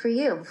works for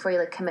you before you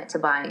like commit to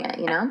buying it,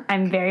 you know?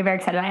 I'm very, very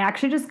excited. I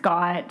actually just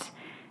got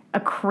a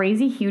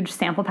crazy huge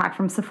sample pack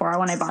from Sephora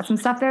when I bought some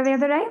stuff there the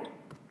other day.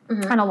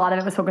 Mm-hmm. And a lot of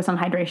it was focused on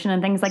hydration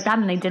and things like that.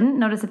 And I didn't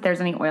notice if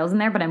there's any oils in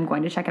there, but I'm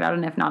going to check it out.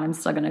 And if not, I'm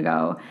still going to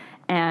go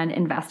and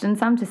invest in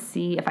some to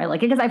see if I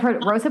like it. Because I've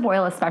heard rosehip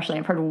oil especially,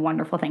 I've heard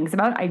wonderful things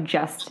about. I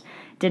just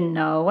didn't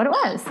know what it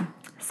was.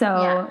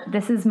 So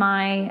This is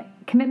my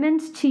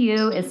commitment to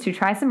you, is to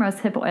try some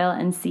rosehip oil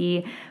and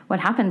see what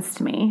happens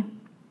to me.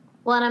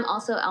 Well, and I'm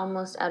also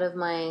almost out of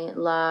my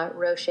La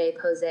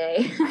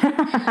Roche-Posay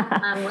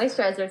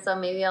moisturizer, so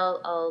maybe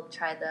I'll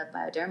try the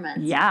Bioderma.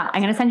 Yeah,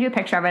 I'm going to send you a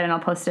picture of it, and I'll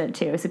post it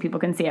too so people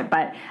can see it.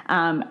 But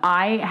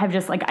I have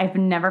just, like, I've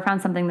never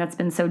found something that's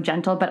been so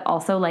gentle, but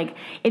also, like,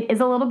 it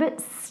is a little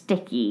bit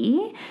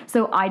sticky.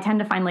 So I tend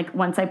to find, like,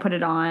 once I put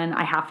it on,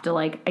 I have to,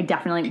 like,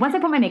 once I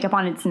put my makeup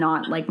on, it's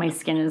not, like, my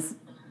skin is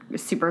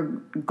super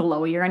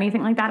glowy or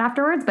anything like that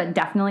afterwards, but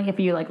definitely if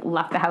you like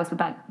left the house with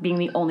that being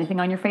the only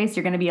thing on your face,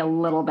 you're going to be a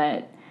little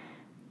bit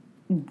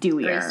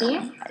dewier.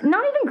 Greasy?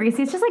 Not even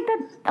greasy, it's just like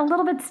a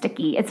little bit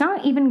sticky. It's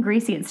not even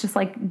greasy, it's just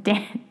like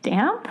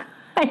damp.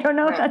 I don't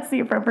know if that's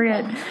the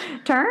appropriate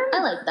term.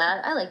 I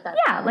like that.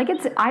 Yeah, like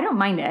I don't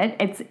mind it.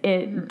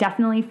 It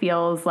definitely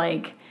feels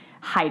like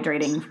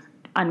hydrating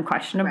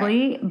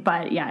unquestionably,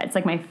 but yeah, it's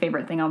like my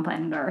favorite thing on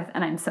planet Earth,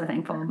 and I'm so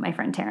thankful my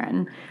friend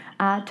Taryn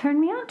turned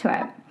me on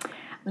to it.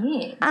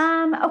 Neat.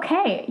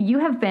 Okay, you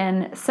have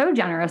been so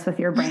generous with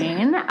your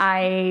brain.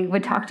 I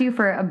would talk to you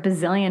for a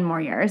bazillion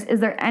more years. Is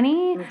there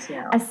any,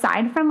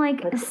 aside from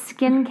like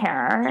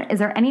skincare, is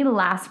there any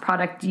last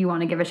product you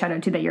want to give a shout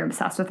out to that you're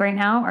obsessed with right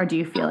now, or do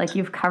you feel like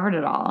you've covered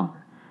it all?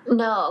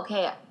 No,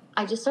 okay.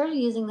 I just started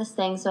using this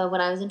thing. So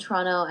when I was in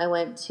Toronto, I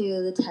went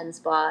to the 10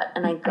 Spot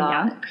and I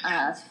got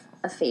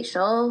a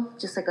facial,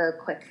 just like a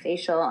quick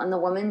facial. And the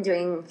woman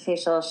doing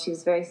facial,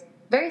 she's very,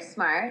 very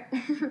smart.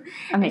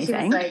 Amazing.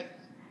 And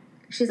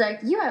she's like,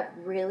 you have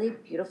really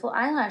beautiful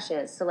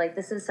eyelashes. So, like,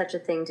 this is such a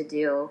thing to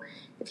do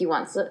if you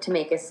want to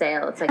make a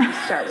sale. It's like you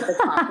start with a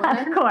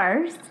compliment. Of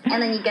course.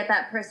 And then you get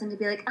that person to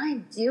be like,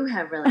 I do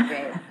have really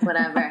great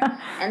whatever.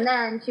 And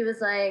then she was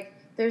like,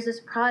 there's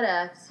this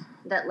product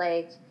that,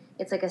 like,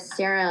 it's like a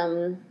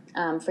serum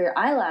for your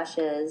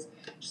eyelashes.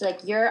 She's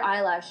like, your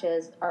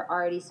eyelashes are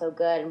already so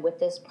good. And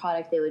with this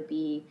product, they would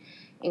be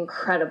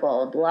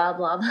incredible, blah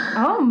blah blah.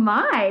 Oh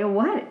my,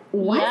 what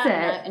was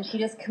it? And she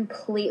just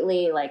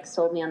completely like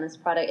sold me on this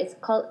product. It's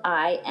called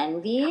Eye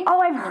Envy.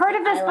 Oh, I've heard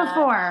of this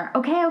before.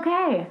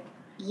 Okay.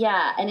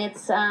 Yeah, and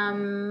it's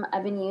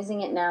I've been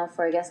using it now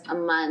for I guess a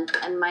month,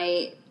 and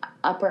my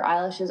upper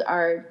eyelashes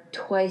are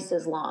twice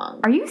as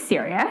long. Are you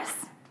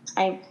serious?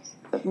 I'm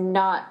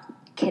not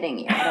kidding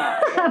you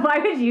at all. Why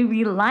would you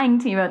be lying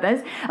to me about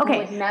this? Okay. I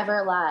would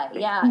never lie.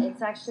 Yeah,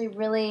 it's actually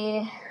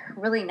really,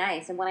 really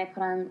nice. And when I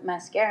put on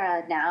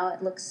mascara now,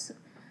 it looks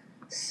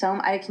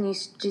I can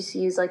just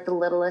use like the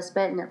littlest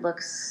bit, and it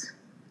looks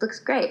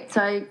great.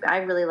 So I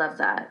really love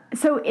that.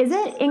 So is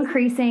it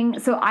increasing?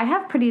 So I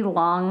have pretty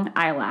long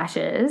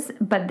eyelashes,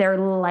 but they're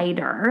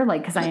lighter,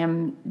 like because I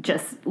am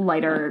just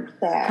lighter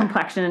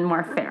complexion and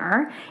more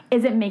fair.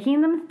 Is it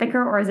making them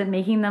thicker, or is it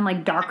making them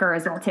like darker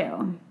as well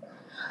too?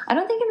 I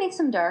don't think it makes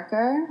them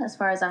darker, as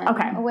far as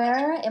I'm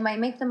aware. It might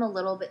make them a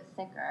little bit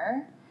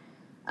thicker.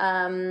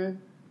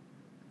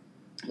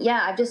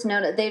 Yeah, I've just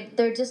noticed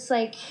they're just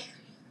like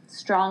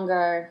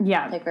stronger,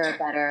 thicker,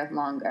 better,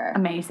 longer.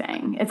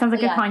 Amazing. It sounds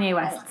like a Kanye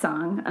West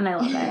song, and I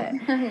love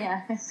it.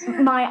 Yeah.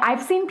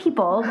 I've seen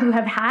people who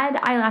have had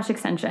eyelash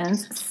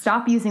extensions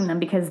stop using them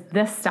because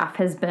this stuff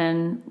has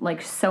been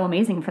like so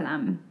amazing for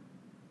them.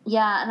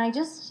 Yeah, and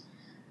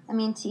I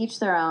mean, to each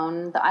their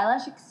own. The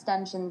eyelash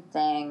extension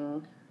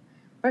thing,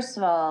 first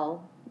of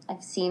all,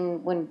 I've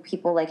seen when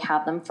people like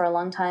have them for a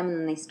long time and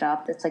then they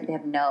stop, it's like they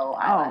have no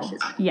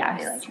eyelashes. Oh,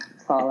 yes. They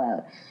like fall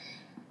out.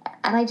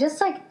 And I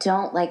just like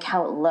don't like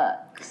how it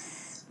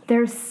looks.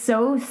 They're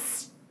so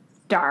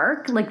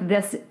stark. Like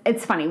this,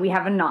 it's funny. We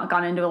have not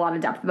gone into a lot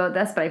of depth about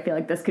this, but I feel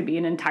like this could be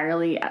an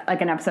entirely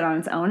like an episode on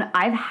its own.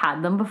 I've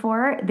had them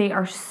before. They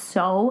are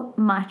so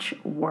much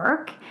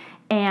work,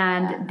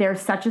 and they're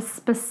such a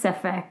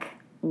specific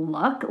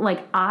look.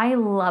 Like I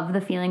love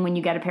the feeling when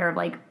you get a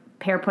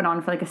pair put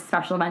on for like a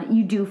special event.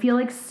 You do feel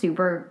like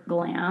super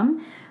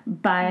glam,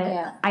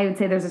 but I would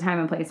say there's a time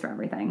and place for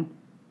everything.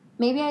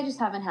 Maybe I just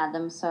haven't had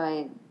them,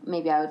 so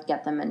maybe I would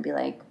get them and be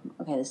like,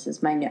 okay, this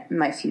is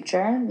my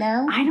future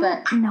now. I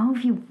don't know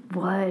if you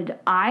would.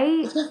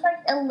 It's just like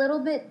a little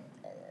bit.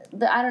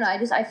 I don't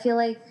know. I feel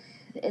like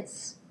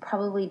it's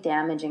probably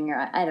damaging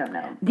your. I don't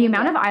know. The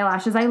amount of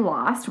eyelashes I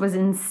lost was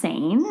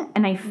insane,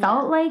 and I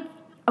felt like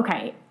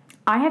okay.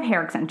 I have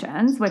hair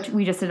extensions, which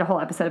we just did a whole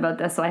episode about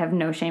this, so I have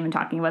no shame in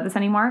talking about this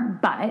anymore.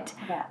 But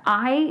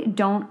I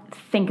don't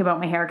think about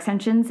my hair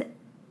extensions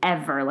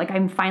ever. Like,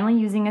 I'm finally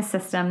using a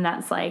system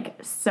that's like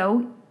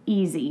so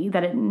easy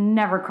that it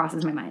never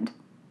crosses my mind.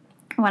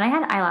 When I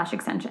had eyelash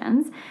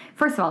extensions,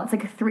 first of all, it's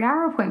like a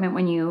 3-hour appointment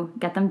when you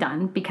get them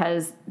done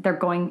because they're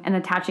going and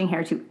attaching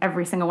hair to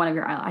every single one of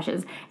your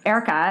eyelashes.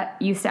 Erica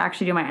used to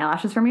actually do my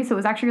eyelashes for me, so it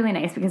was actually really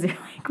nice because you're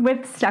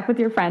like stuck with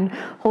your friend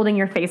holding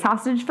your face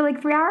hostage for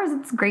like 3 hours.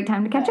 It's a great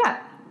time to catch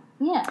up.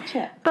 Yeah,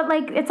 sure. But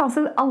like, it's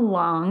also a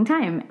long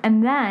time.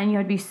 And then you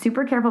have to be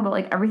super careful about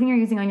like everything you're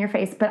using on your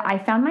face. But I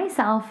found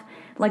myself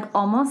like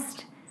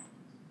almost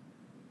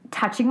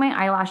touching my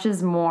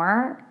eyelashes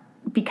more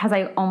because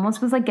I almost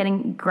was like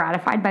getting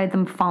gratified by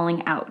them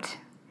falling out,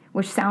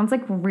 which sounds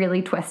like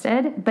really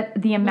twisted, but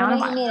the amount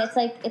of... I mean,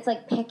 it's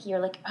like picky. You're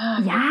like,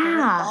 oh,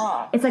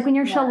 yeah. It's like when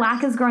your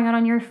shellac is growing out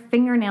on your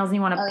fingernails and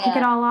you want to pick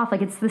it all off.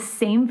 Like, it's the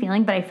same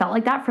feeling, but I felt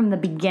like that from the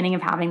beginning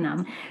of having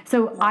them.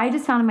 So I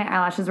just found my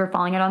eyelashes were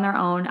falling out on their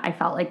own. I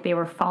felt like they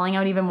were falling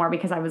out even more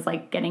because I was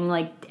like getting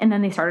like, and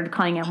then they started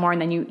calling out more, and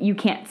then you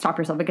can't stop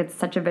yourself. It gets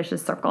such a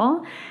vicious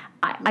circle.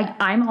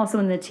 I'm also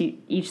in the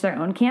each their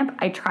own camp.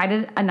 I tried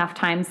it enough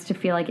times to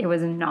feel like it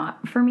was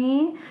not for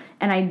me,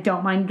 and I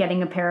don't mind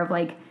getting a pair of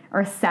like, or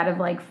a set of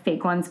like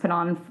fake ones put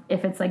on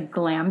if it's like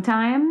glam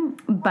time,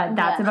 but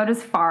that's about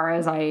as far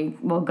as I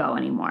will go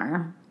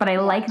anymore. But I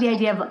like the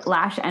idea of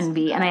lash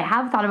envy, and I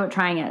have thought about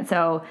trying it,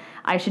 so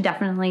I should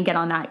definitely get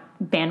on that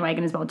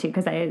bandwagon as well too,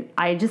 because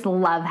I just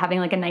love having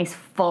like a nice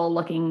full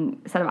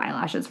looking set of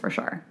eyelashes for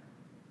sure.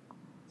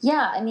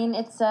 Yeah, I mean,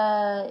 it's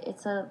not,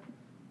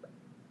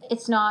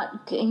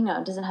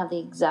 it doesn't have the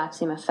exact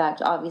same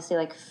effect. Obviously,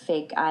 like,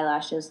 fake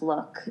eyelashes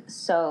look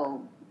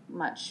so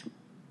much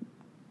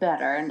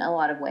better in a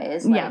lot of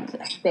ways.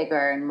 Like,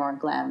 bigger and more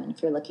glam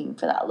if you're looking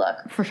for that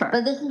look. For sure.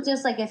 But this is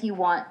just, like, if you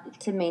want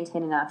to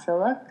maintain a natural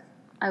look,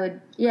 I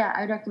would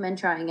recommend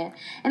trying it.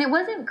 And it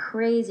wasn't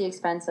crazy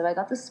expensive. I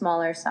got the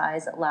smaller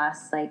size that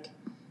lasts, like,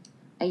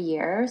 a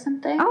year or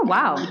something. Oh,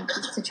 wow.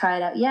 Just to try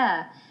it out.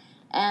 Yeah.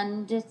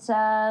 And it's,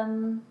 I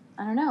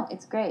don't know.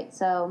 It's great.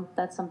 So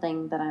that's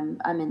something that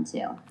I'm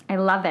into. I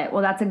love it.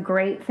 Well, that's a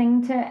great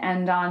thing to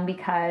end on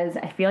because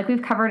I feel like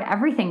we've covered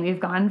everything. We've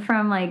gone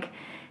from like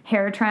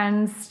hair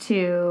trends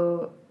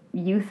to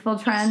youthful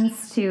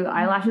trends to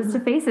eyelashes to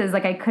faces.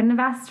 Like, I couldn't have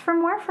asked for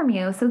more from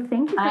you. So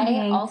thank you for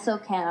being... I also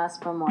can't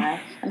ask for more.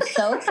 I'm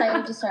so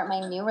excited to start my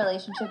new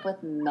relationship with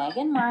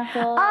Meghan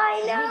Markle.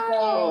 I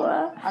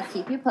know. I'll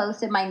keep you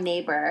posted. My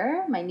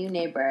new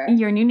neighbor.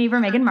 Your new neighbor,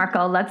 Meghan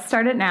Markle. Let's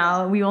start it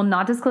now. We will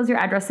not disclose your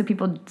address so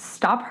people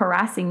stop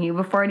harassing you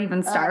before it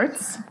even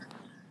starts.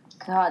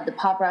 God, the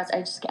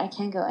paparazzi, I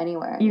can't go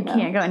anywhere. You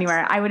can't go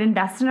anywhere. I would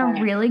invest in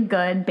a really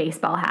good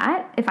baseball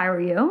hat if I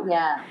were you.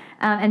 Yeah.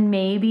 And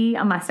maybe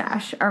a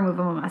mustache or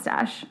movable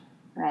mustache.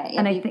 Right.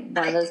 And I think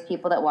one of those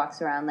people that walks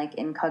around like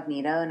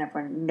incognito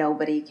and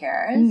nobody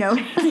cares.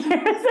 Nobody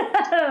cares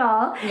at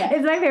all. Yeah.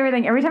 It's my favorite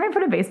thing. Every time I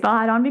put a baseball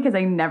hat on, because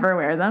I never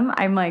wear them,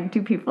 I'm like,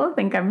 do people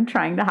think I'm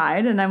trying to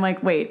hide? And I'm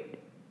like, wait,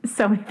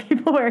 so many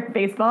people wear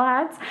baseball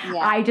hats.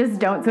 Yeah. I just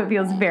don't, so it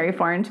feels very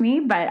foreign to me.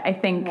 But I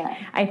think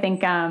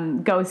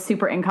go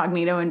super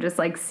incognito and just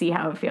like see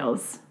how it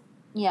feels.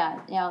 Yeah,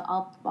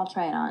 I'll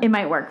try it on. It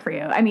might work for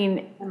you. I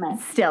mean,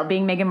 still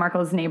being Meghan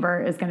Markle's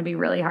neighbor is going to be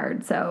really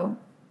hard. So,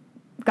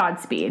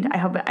 Godspeed. I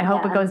hope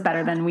it goes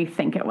better than we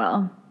think it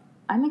will.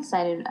 I'm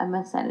excited. I'm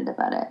excited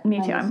about it. Me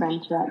too.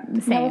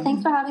 Same. Yeah, well,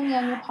 thanks for having me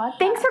on your podcast.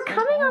 Thanks for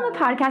coming on the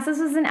podcast. This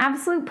was an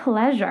absolute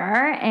pleasure,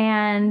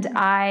 and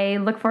I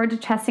look forward to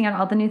testing out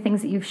all the new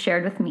things that you've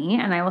shared with me,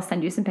 and I will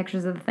send you some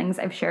pictures of the things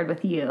I've shared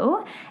with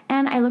you,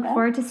 and I look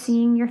forward to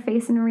seeing your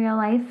face in real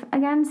life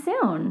again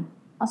soon.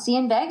 I'll see you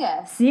in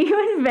Vegas. See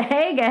you in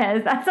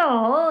Vegas. That's a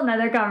whole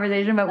nother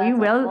conversation, but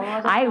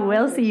I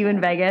will see you in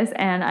Vegas,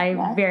 and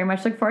I very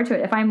much look forward to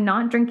it. If I'm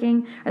not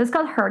drinking, are those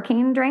called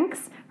hurricane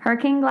drinks?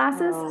 Hurricane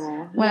glasses?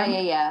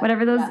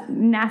 Whatever those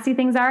nasty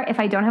things are. If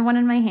I don't have one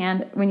in my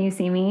hand when you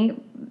see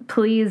me,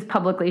 please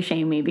publicly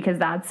shame me, because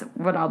that's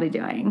what I'll be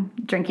doing.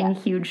 Drinking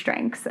huge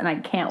drinks, and I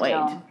can't wait.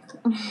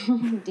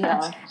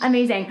 Deal.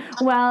 Amazing.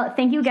 Well,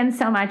 thank you again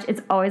so much.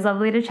 It's always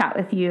lovely to chat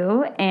with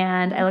you,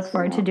 and I look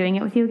forward to doing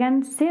it with you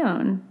again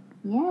soon.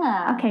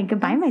 Yeah. Okay,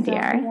 goodbye, my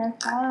dear.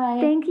 Bye.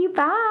 Thank you.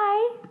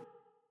 Bye.